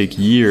could take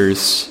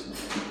years,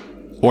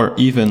 or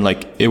even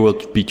it will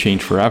be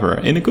changed forever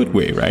in a good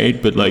way,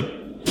 right? But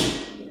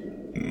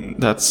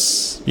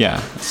that's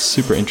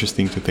super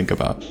interesting to think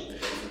about.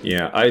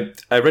 Yeah, I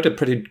read a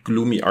pretty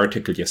gloomy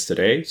article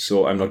yesterday,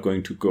 so I'm not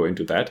going to go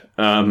into that.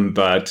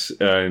 But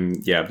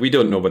we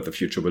don't know what the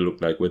future will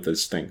look like with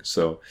this thing.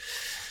 So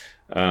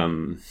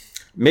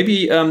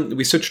maybe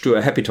we switch to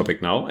a happy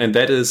topic now, and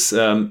that is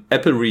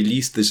Apple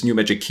released this new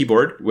Magic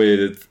Keyboard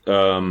with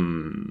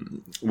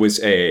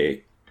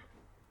a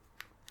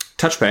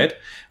touchpad,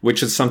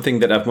 which is something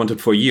that I've wanted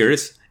for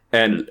years.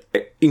 And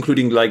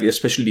including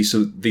especially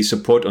the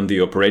support on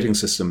the operating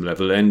system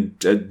level. And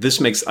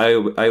this makes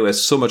iOS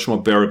so much more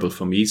bearable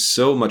for me,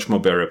 so much more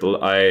bearable.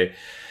 I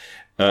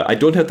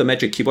don't have the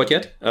Magic Keyboard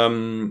yet,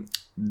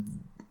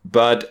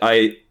 but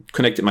I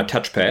connected my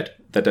touchpad,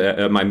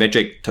 my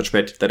Magic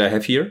touchpad that I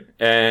have here,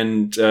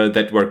 and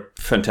that worked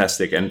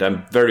fantastic. And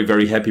I'm very,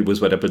 very happy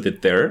with what Apple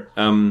did there.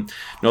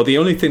 Now, the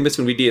only thing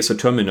missing really is a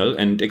terminal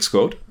and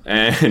Xcode,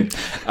 and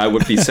I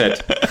would be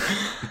set.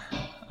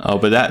 Oh,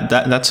 but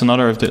that's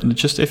another of the,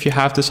 just if you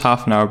have this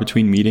half an hour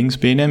between meetings,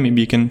 Bene,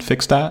 maybe you can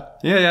fix that?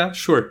 Yeah,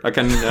 sure. I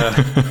can.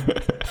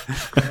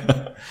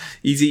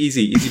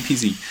 Easy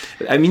peasy.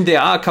 I mean,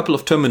 there are a couple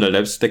of terminal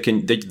apps that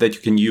you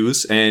can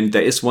use, and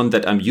there is one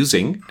that I'm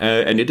using,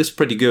 and it is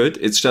pretty good.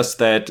 It's just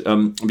that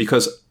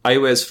because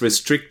iOS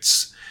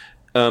restricts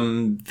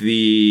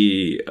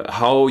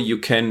how you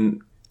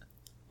can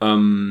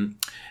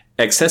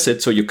access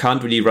it, so you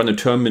can't really run a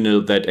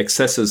terminal that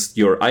accesses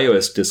your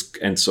iOS disk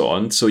and so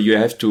on. So you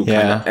have to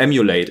kind of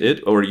emulate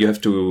it, or you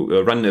have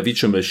to run a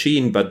virtual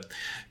machine, but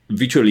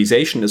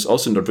virtualization is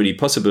also not really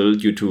possible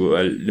due to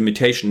a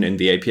limitation in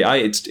the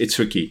API. It's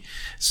tricky.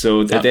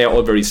 So they are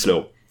all very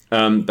slow.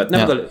 But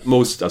nevertheless,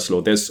 most are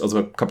slow. There's also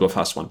a couple of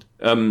fast ones.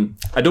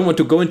 I don't want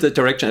to go into that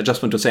direction. I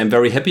just want to say I'm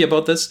very happy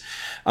about this.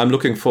 I'm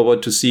looking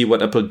forward to see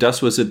what Apple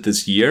does with it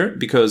this year,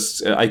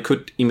 because I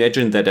could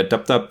imagine that at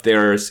DubDub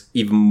there's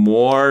even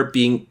more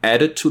being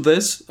added to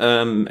this.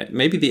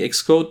 Maybe the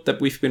Xcode that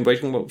we've been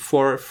waiting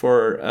for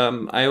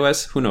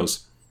iOS. Who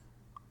knows?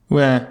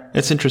 Well,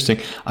 it's interesting.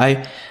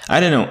 I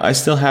don't know. I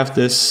still have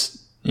this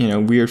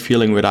weird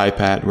feeling with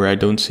iPad where I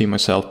don't see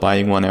myself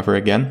buying one ever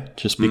again,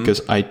 just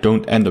because I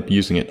don't end up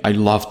using it. I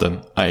love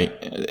them.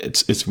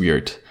 It's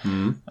weird.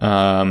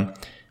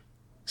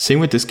 Same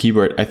with this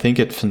keyboard. I think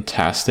it's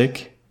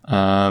fantastic.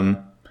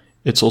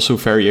 It's also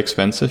very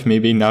expensive.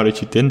 Maybe now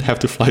that you didn't have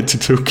to fly to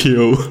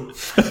Tokyo,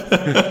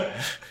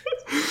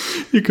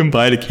 you can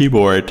buy the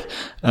keyboard.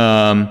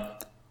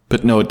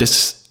 But no,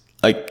 this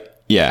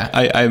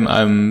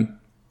I'm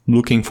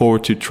looking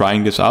forward to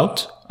trying this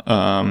out.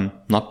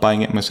 Not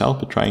buying it myself,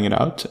 but trying it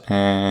out.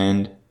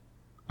 And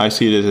I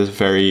see this as a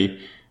very,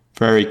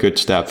 very good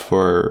step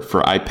for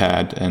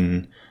iPad.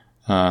 And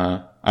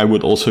I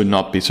would also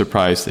not be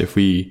surprised if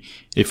we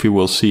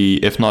will see,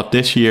 if not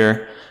this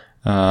year,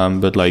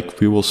 but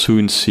we will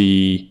soon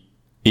see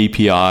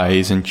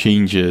APIs and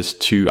changes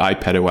to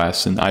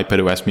iPadOS, and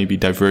iPadOS maybe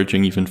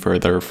diverging even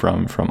further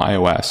from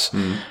iOS.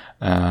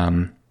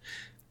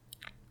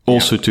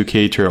 Also to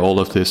cater all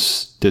of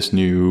this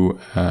new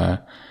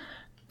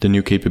the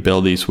new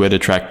capabilities with the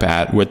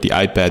trackpad, with the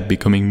iPad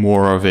becoming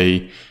more of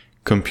a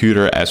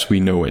computer as we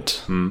know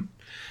it.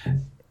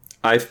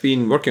 I've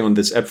been working on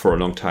this app for a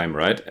long time,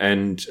 right?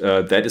 And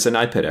that is an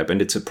iPad app,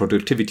 and it's a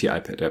productivity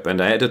iPad app.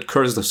 And I added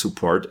cursor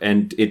support,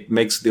 and it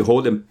makes the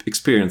whole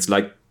experience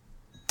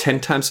 10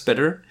 times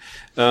better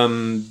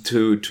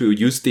to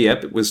use the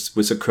app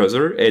with a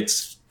cursor.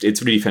 It's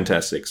really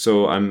fantastic.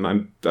 So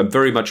I'm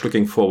very much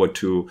looking forward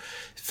to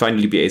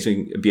finally be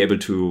able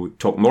to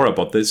talk more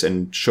about this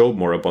and show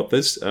more about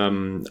this.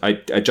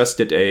 I just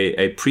did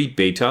a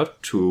pre-beta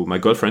to my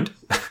girlfriend.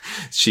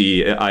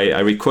 I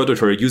recorded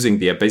her using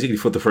the app basically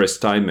for the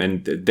first time,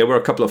 and there were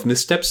a couple of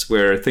missteps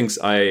where things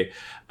I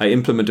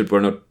implemented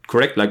were not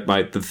correct.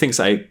 The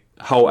things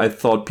how I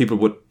thought people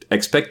would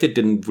expect it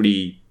didn't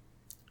really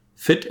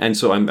fit, and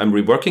so I'm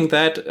reworking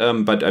that.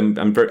 But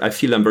I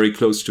feel I'm very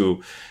close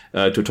to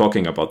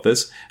talking about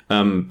this.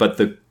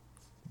 But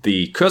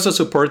the cursor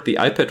support, the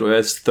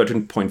iPadOS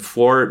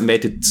 13.4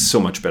 made it so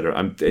much better.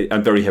 I'm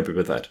very happy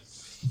with that.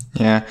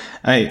 Yeah,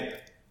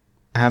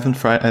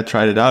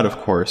 tried it out, of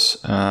course.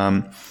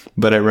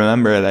 But I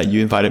remember that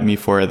you invited me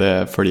for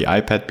the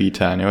iPad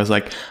beta, and I was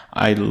like,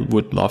 I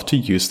would love to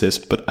use this,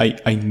 but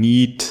I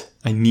need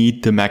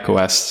the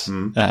macOS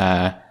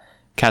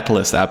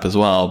Catalyst app as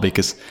well,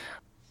 because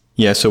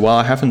so while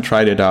I haven't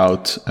tried it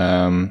out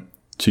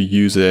to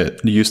use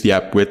the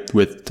app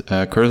with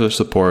cursor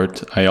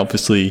support, I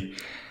obviously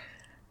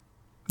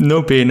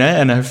know Bene,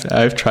 and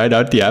I've tried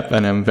out the app,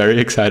 and I'm very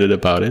excited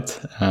about it.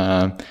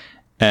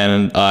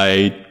 And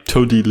I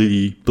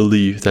totally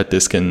believe that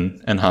this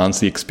can enhance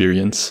the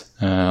experience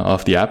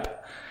of the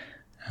app.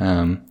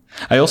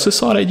 I also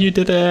saw that you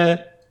did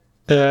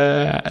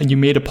you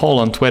made a poll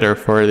on Twitter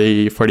for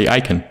the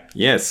icon.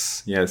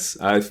 Yes.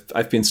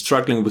 I've been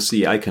struggling with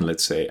the icon,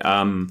 let's say.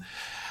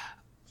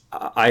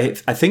 I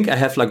think I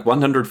have like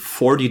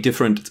 140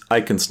 different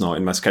icons now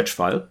in my sketch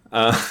file,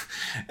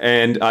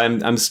 and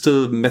I'm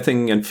still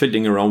messing and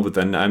fiddling around with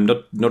them. I'm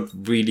not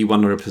really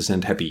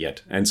 100% happy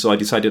yet, and so I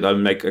decided I'll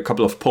make a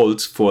couple of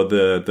polls for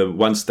the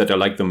ones that I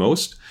like the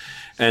most,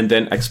 and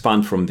then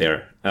expand from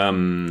there.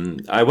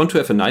 I want to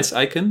have a nice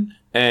icon,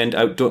 and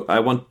I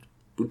want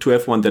to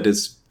have one that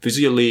is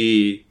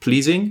visually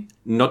pleasing,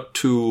 not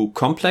too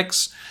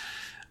complex.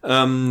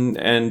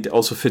 And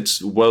also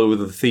fits well with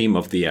the theme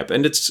of the app.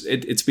 And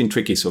it's been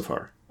tricky so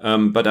far.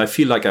 But I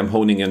feel like I'm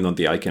honing in on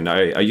the icon.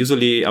 I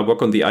usually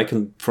work on the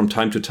icon from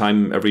time to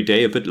time every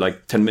day, a bit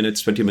like 10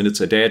 minutes, 20 minutes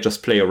a day. I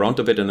just play around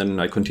a bit, and then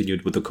I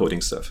continued with the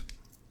coding stuff.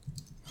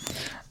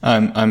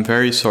 I'm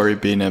very sorry,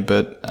 Bene,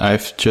 but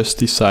I've just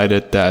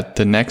decided that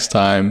the next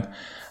time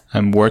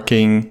I'm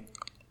working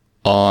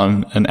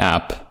on an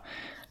app,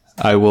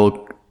 I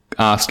will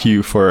ask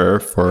you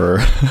for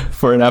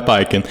an app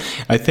icon.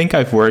 I think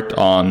I've worked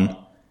on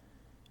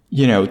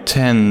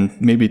 10,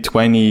 maybe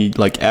 20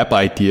 like app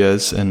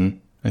ideas,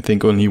 and I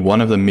think only one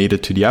of them made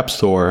it to the App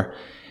Store,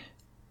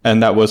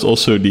 and that was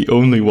also the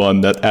only one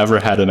that ever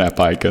had an app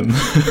icon.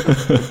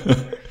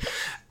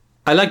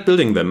 I like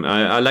building them.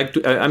 I like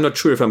to, I'm not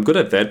sure if I'm good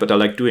at that, but I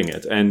like doing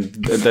it, and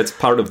that's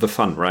part of the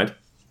fun, right?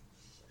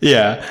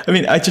 Yeah, I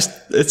mean,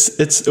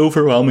 it's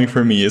overwhelming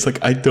for me. It's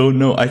like, I don't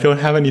know. I don't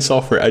have any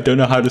software. I don't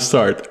know how to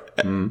start.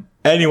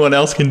 Anyone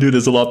else can do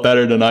this a lot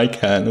better than I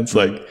can. It's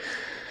like,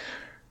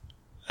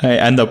 I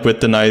end up with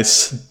the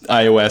nice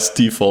iOS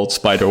default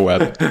spider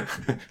web.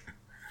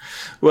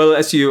 Well,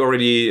 as you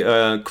already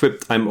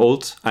quipped, I'm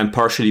old. I'm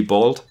partially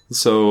bald.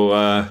 So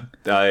I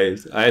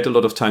had a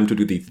lot of time to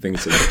do these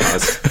things in the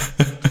past.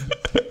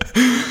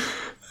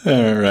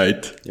 All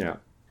right. Yeah.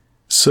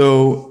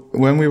 So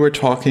when we were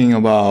talking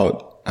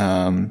about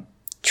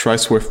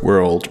TriSwift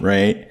World,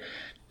 right?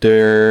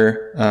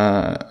 There,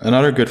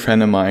 another good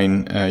friend of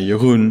mine,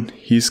 Jeroen,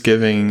 he's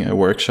giving a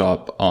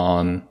workshop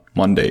on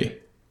Monday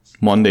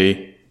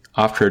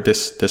after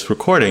this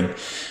recording,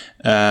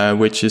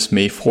 which is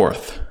May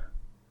 4th.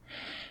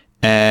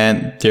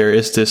 And there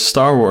is this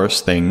Star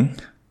Wars thing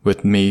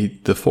with May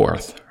the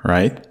 4th,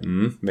 right?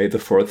 May the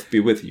 4th be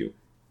with you.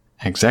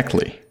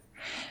 Exactly.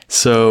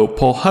 So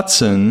Paul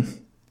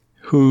Hudson,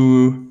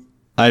 who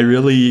I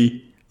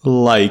really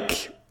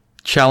like,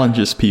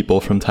 challenges people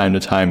from time to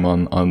time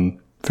on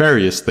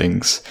various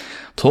things,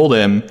 told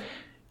him,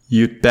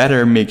 you'd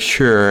better make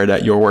sure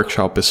that your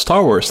workshop is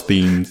Star Wars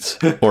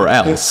themed or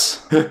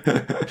else.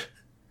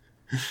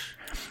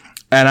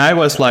 And I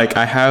was like,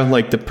 I have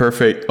like the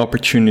perfect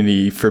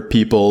opportunity for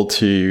people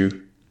to,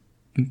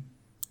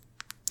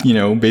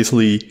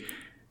 basically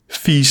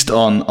feast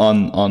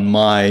on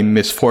my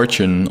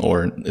misfortune,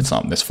 or it's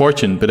not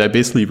misfortune, but I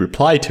basically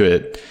replied to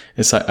it.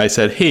 I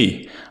said,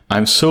 hey,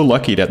 I'm so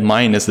lucky that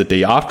mine is the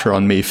day after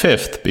on May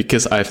 5th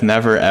because I've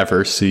never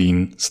ever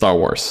seen Star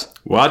Wars.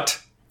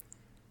 What?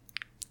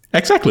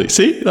 Exactly.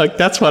 See, like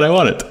that's what I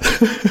wanted.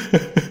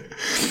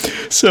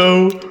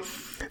 So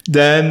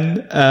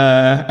then,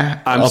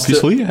 I'm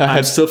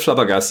still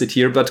flabbergasted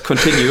here, but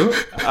continue.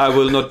 I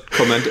will not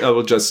comment. I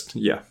will just,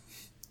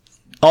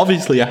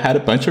 Obviously, I had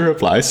a bunch of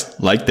replies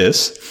like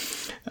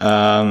this.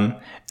 And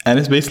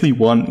it's basically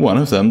one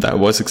of them that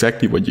was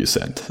exactly what you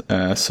said.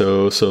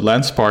 So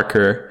Lance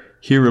Parker,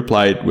 he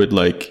replied with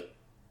like,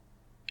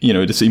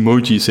 this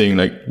emoji saying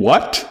like,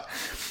 what?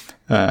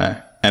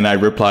 And I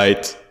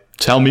replied,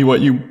 tell me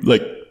what you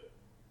like,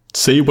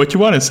 say what you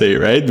want to say,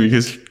 right?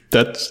 Because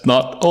that's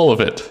not all of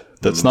it.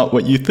 That's not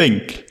what you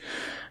think.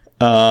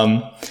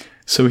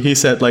 So he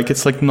said like,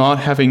 it's like not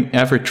having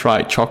ever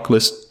tried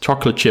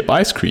chocolate chip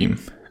ice cream.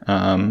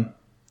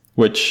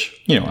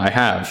 Which, I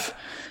have.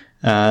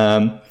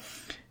 And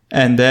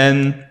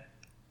then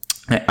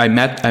I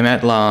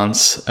met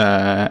Lance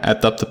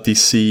at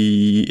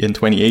WWDC in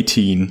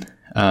 2018.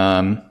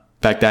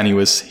 Back then he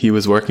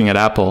was working at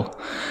Apple.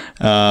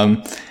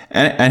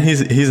 And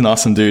he's an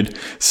awesome dude.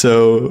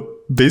 So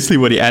basically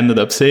what he ended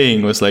up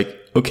saying was like,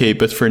 okay,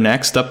 but for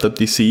next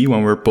WWDC,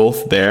 when we're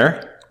both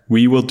there,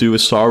 we will do a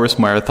Star Wars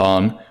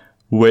marathon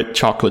with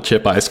chocolate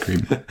chip ice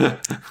cream.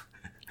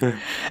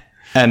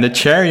 And the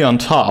cherry on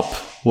top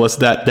was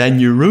that then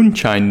Jeroen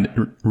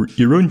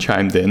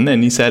chimed in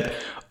and he said,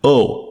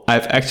 oh,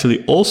 I've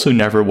actually also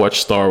never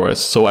watched Star Wars,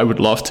 so I would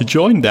love to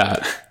join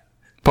that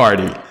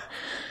party.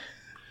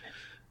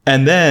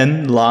 And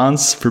then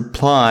Lance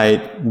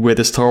replied with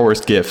a Star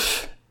Wars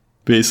gif,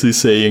 basically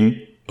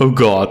saying, "Oh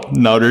God,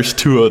 now there's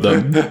 2 of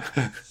them."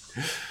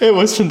 It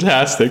was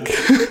fantastic.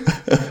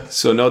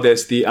 So now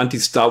there's the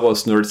anti-Star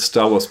Wars nerd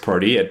Star Wars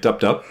party at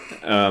DubDub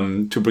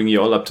to bring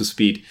you all up to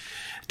speed.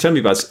 Tell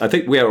me, Buzz, I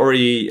think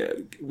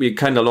we're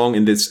kind of long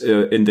in this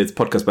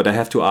podcast, but I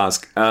have to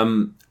ask,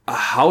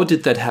 how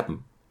did that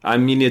happen? I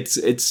mean,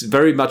 it's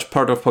very much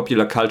part of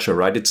popular culture,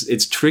 right?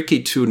 It's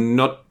tricky to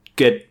not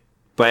get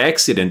by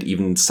accident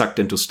even sucked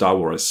into Star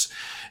Wars.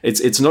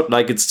 It's not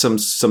like it's some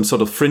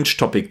sort of fringe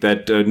topic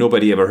that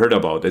nobody ever heard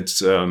about.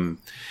 It's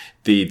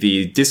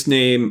the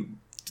Disney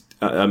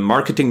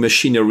marketing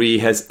machinery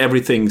has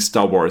everything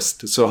Star Wars.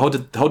 So how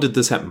did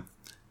this happen?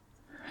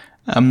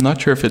 I'm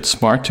not sure if it's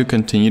smart to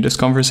continue this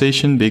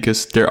conversation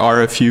because there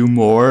are a few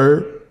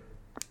more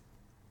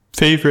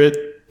favorite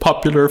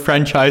popular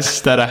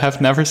franchises that I have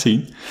never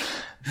seen.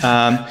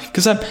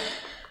 Because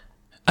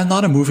I'm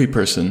not a movie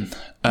person.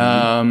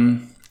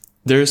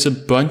 There's a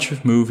bunch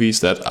of movies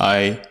that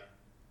I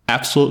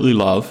absolutely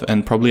love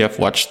and probably have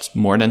watched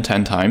more than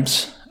 10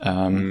 times.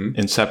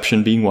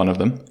 Inception being one of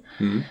them.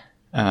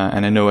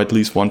 And I know at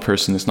least one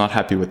person is not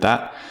happy with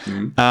that.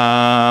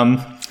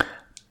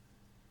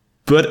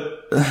 But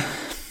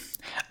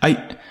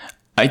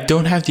I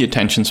don't have the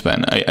attention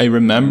span. I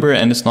remember,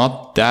 and it's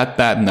not that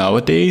bad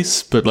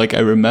nowadays, but like I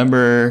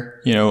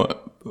remember,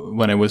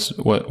 when I was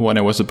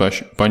a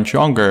bunch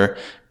younger,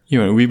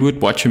 we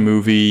would watch a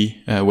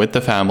movie with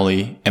the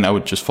family and I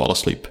would just fall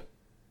asleep.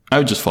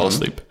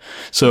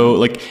 So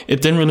like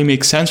it didn't really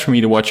make sense for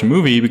me to watch a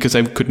movie because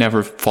I could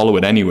never follow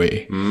it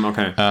anyway.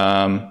 Okay.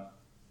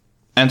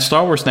 And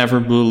Star Wars never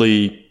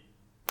really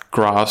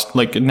grasped,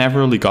 like it never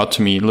really got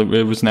to me.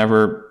 It was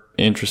never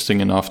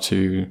interesting enough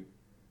to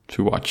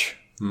watch.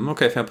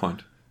 Okay, fair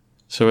point.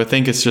 So I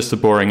think it's just a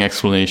boring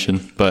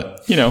explanation,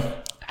 but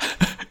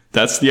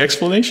that's the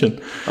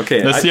explanation.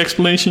 Okay, that's the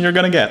explanation you're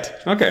gonna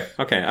get. Okay.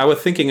 I was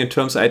thinking in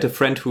terms. I had a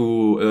friend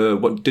who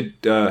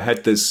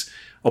had this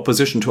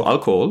opposition to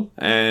alcohol,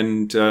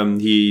 and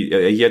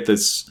he had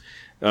this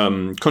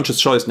conscious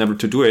choice never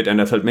to do it.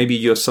 And I felt maybe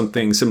you're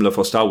something similar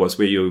for Star Wars,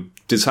 where you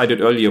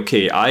decided early,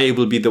 okay, I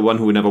will be the one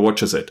who never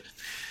watches it.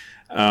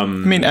 I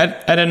mean,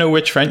 I don't know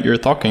which friend you're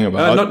talking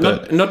about.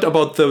 Not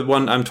about the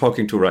one I'm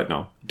talking to right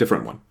now.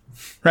 Different one.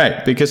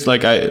 Right, because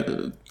like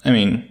I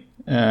mean,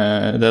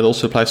 that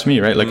also applies to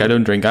me, right? Like I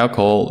don't drink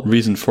alcohol.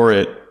 Reason for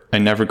it, I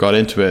never got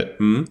into it,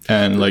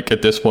 and like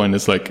at this point,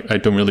 it's like I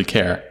don't really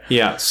care.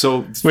 Yeah.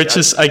 So which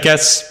is, I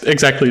guess,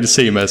 exactly the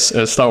same as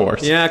Star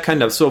Wars. Yeah,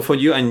 kind of. So for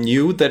you, I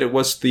knew that it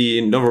was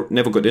the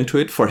never got into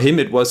it. For him,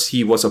 it was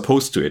he was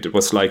opposed to it. It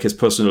was like his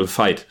personal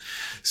fight.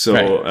 So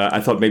right.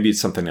 I thought maybe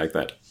it's something like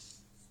that.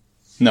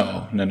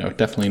 No,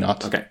 definitely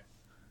not. Okay.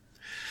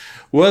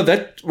 Well,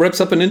 that wraps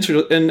up an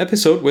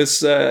episode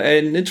with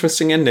an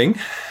interesting ending.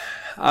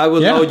 I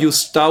will now use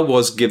Star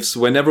Wars gifs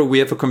whenever we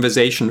have a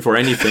conversation for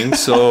anything,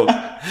 so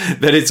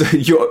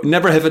that you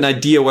never have an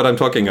idea what I'm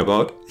talking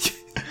about.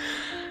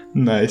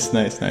 Nice.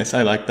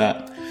 I like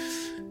that.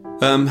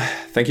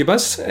 Thank you,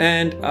 Buzz,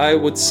 and I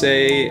would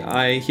say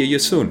I hear you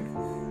soon.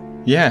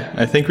 Yeah,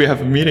 I think we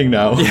have a meeting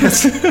now.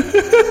 Yes.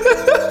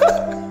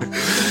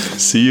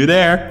 See you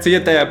there. See you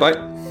there.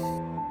 Bye.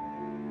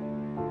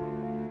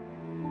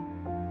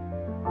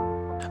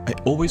 I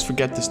always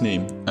forget this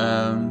name.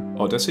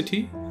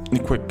 Audacity?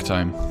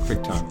 QuickTime.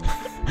 QuickTime.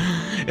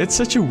 It's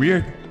such a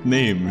weird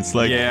name. It's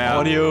like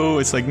audio.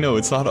 It's like, no,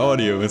 it's not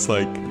audio. It's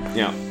like...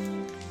 Yeah.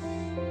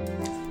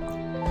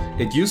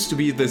 It used to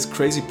be this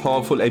crazy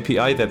powerful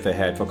API that they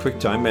had for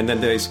QuickTime, and then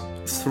they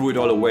threw it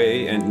all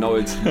away, and now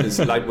it's this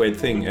lightweight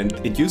thing. And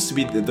it used to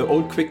be the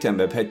old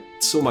QuickTime app had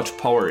so much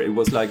power. It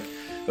was like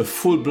a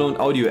full-blown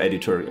audio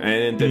editor,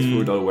 and they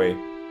threw it all away.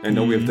 And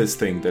now we have this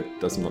thing that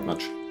does not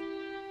much.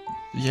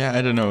 Yeah,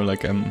 I don't know.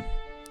 Like,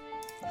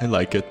 I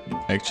like it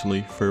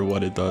actually for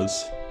what it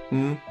does.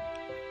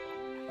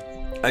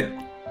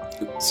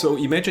 So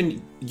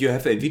imagine you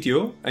have a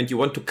video and you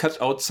want to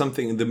cut out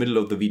something in the middle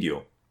of the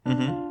video.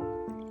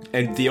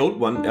 And the old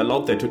one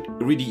allowed that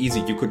really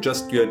easy. You could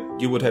just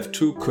you would have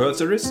 2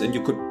 cursors and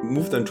you could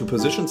move them to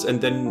positions and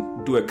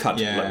then do a cut.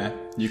 Yeah,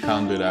 you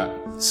can't do that.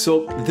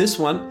 So this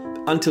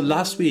one, until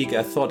last week,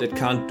 I thought it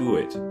can't do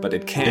it, but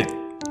it can.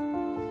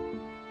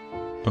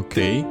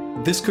 Okay.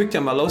 This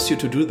QuickTime allows you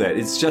to do that.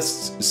 It's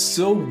just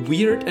so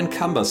weird and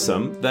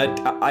cumbersome that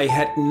I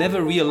had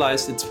never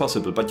realized it's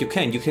possible. But you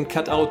can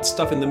cut out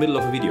stuff in the middle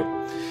of a video.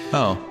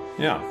 Oh.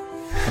 Yeah.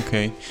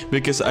 Okay.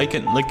 Because I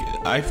can, like,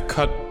 I've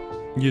cut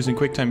using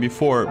QuickTime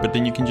before, but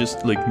then you can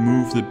just like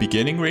move the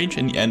beginning range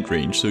and the end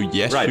range. So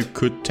yes, you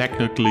could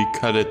technically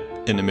cut it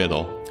in the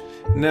middle.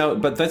 No,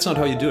 but that's not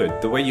how you do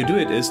it. The way you do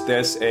it is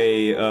there's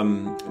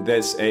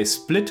a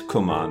split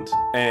command,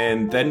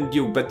 and then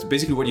but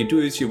basically what you do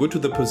is you go to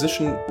the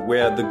position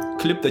where the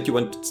clip that you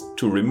want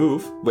to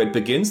remove, where it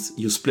begins,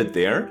 you split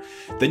there.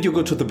 Then you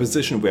go to the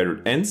position where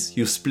it ends,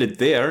 you split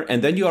there,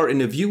 and then you are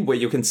in a view where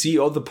you can see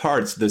all the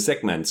parts, the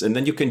segments, and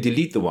then you can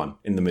delete the one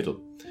in the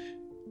middle.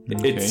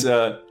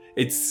 Okay.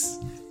 it's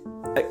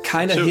a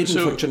kind of hidden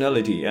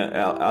functionality.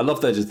 I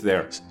love that it's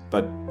there,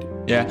 but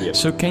yeah.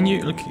 So can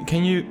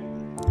you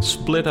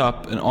split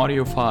up an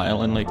audio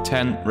file in like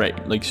 10,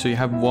 right? Like, so you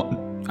have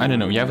one, I don't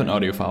know, you have an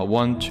audio file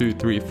 1, 2,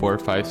 3, 4,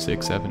 5,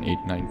 6, 7, 8,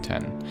 9,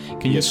 10.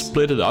 Can you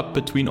split it up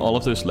between all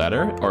of those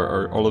letters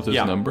or all of those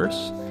numbers,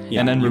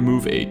 and then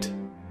remove 8?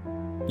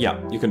 Yeah,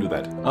 you can do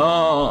that.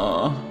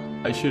 Oh,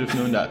 I should have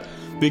known that.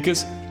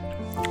 Because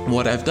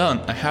what I've done,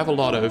 I have a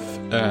lot of,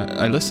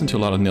 I listen to a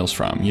lot of Nils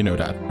Frahm, you know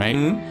that, right?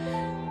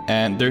 Mm-hmm.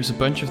 And there's a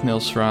bunch of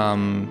Nils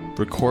Frahm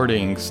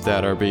recordings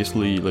that are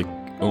basically like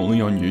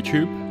only on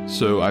YouTube.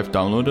 So I've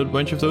downloaded a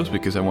bunch of those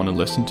because I want to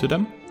listen to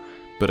them,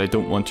 but I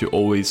don't want to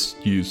always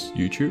use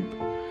YouTube.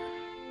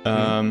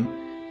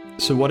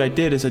 So what I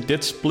did is I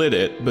did split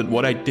it, but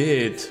what I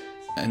did,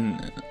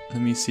 and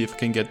let me see if I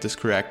can get this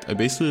correct. I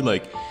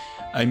basically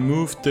I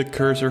moved the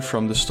cursor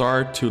from the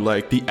start to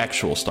like the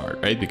actual start,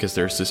 right? Because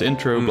there's this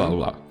intro, blah, blah,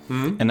 blah.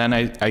 Mm-hmm. And then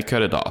I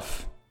cut it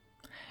off.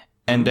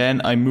 And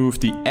then I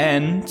moved the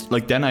end,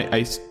 like then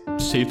I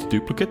saved the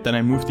duplicate, then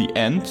I moved the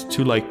end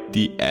to like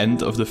the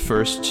end of the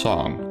first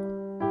song.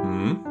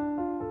 Mm-hmm.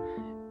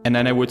 And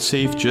then I would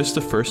save just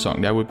the first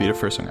song. That would be the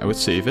first song. I would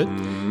save it.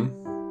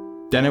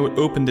 Mm-hmm. Then I would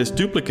open this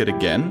duplicate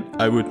again.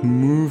 I would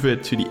move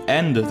it to the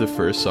end of the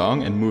first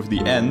song and move the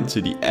end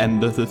to the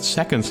end of the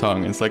second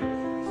song. It's like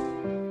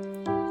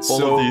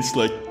all of these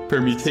like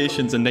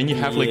permutations, and then you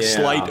have like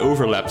slight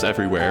overlaps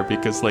everywhere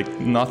because like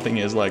nothing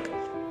is like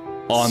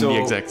on the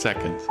exact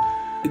second.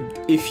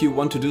 If you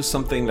want to do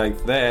something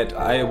like that,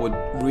 I would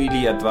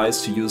really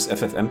advise to use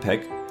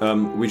FFmpeg,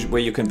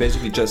 where you can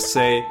basically just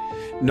say,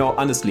 no,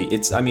 honestly,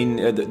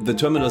 the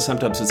terminal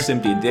sometimes is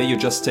simply there. You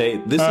just say,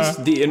 this is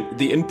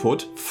the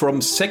input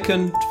from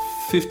second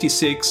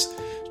 56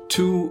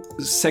 to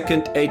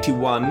second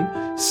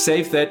 81.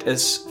 Save that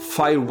as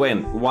file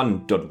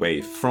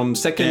 1.wave from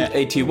second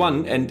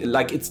 81, and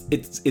like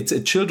it's a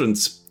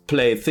children's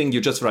play thing. You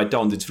just write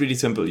down. It's really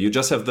simple. You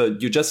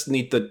just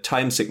need the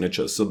time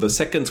signatures. So the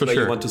seconds where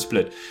you want to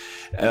split.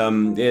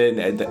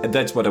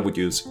 That's what I would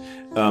use.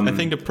 I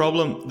think the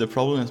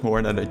problem is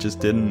more that I just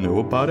didn't know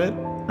about it,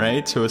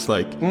 right? So it's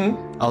like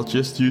I'll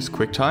just use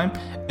QuickTime,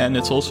 and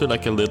it's also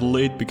like a little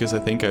late because I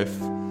think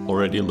I've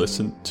already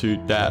listened to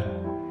that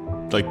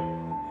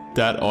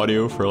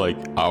audio for like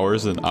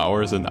hours and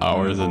hours and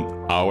hours and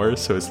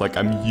hours. So it's like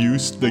I'm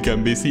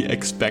basically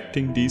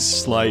expecting these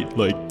slight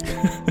like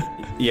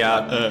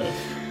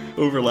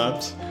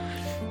overlaps.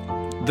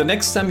 The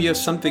next time you have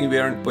something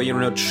where you're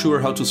not sure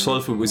how to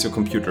solve it with your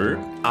computer,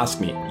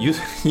 ask me.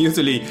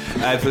 Usually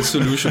I have a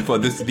solution for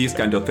these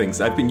kind of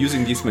things. I've been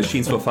using these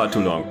machines for far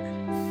too long.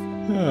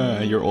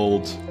 You're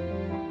old.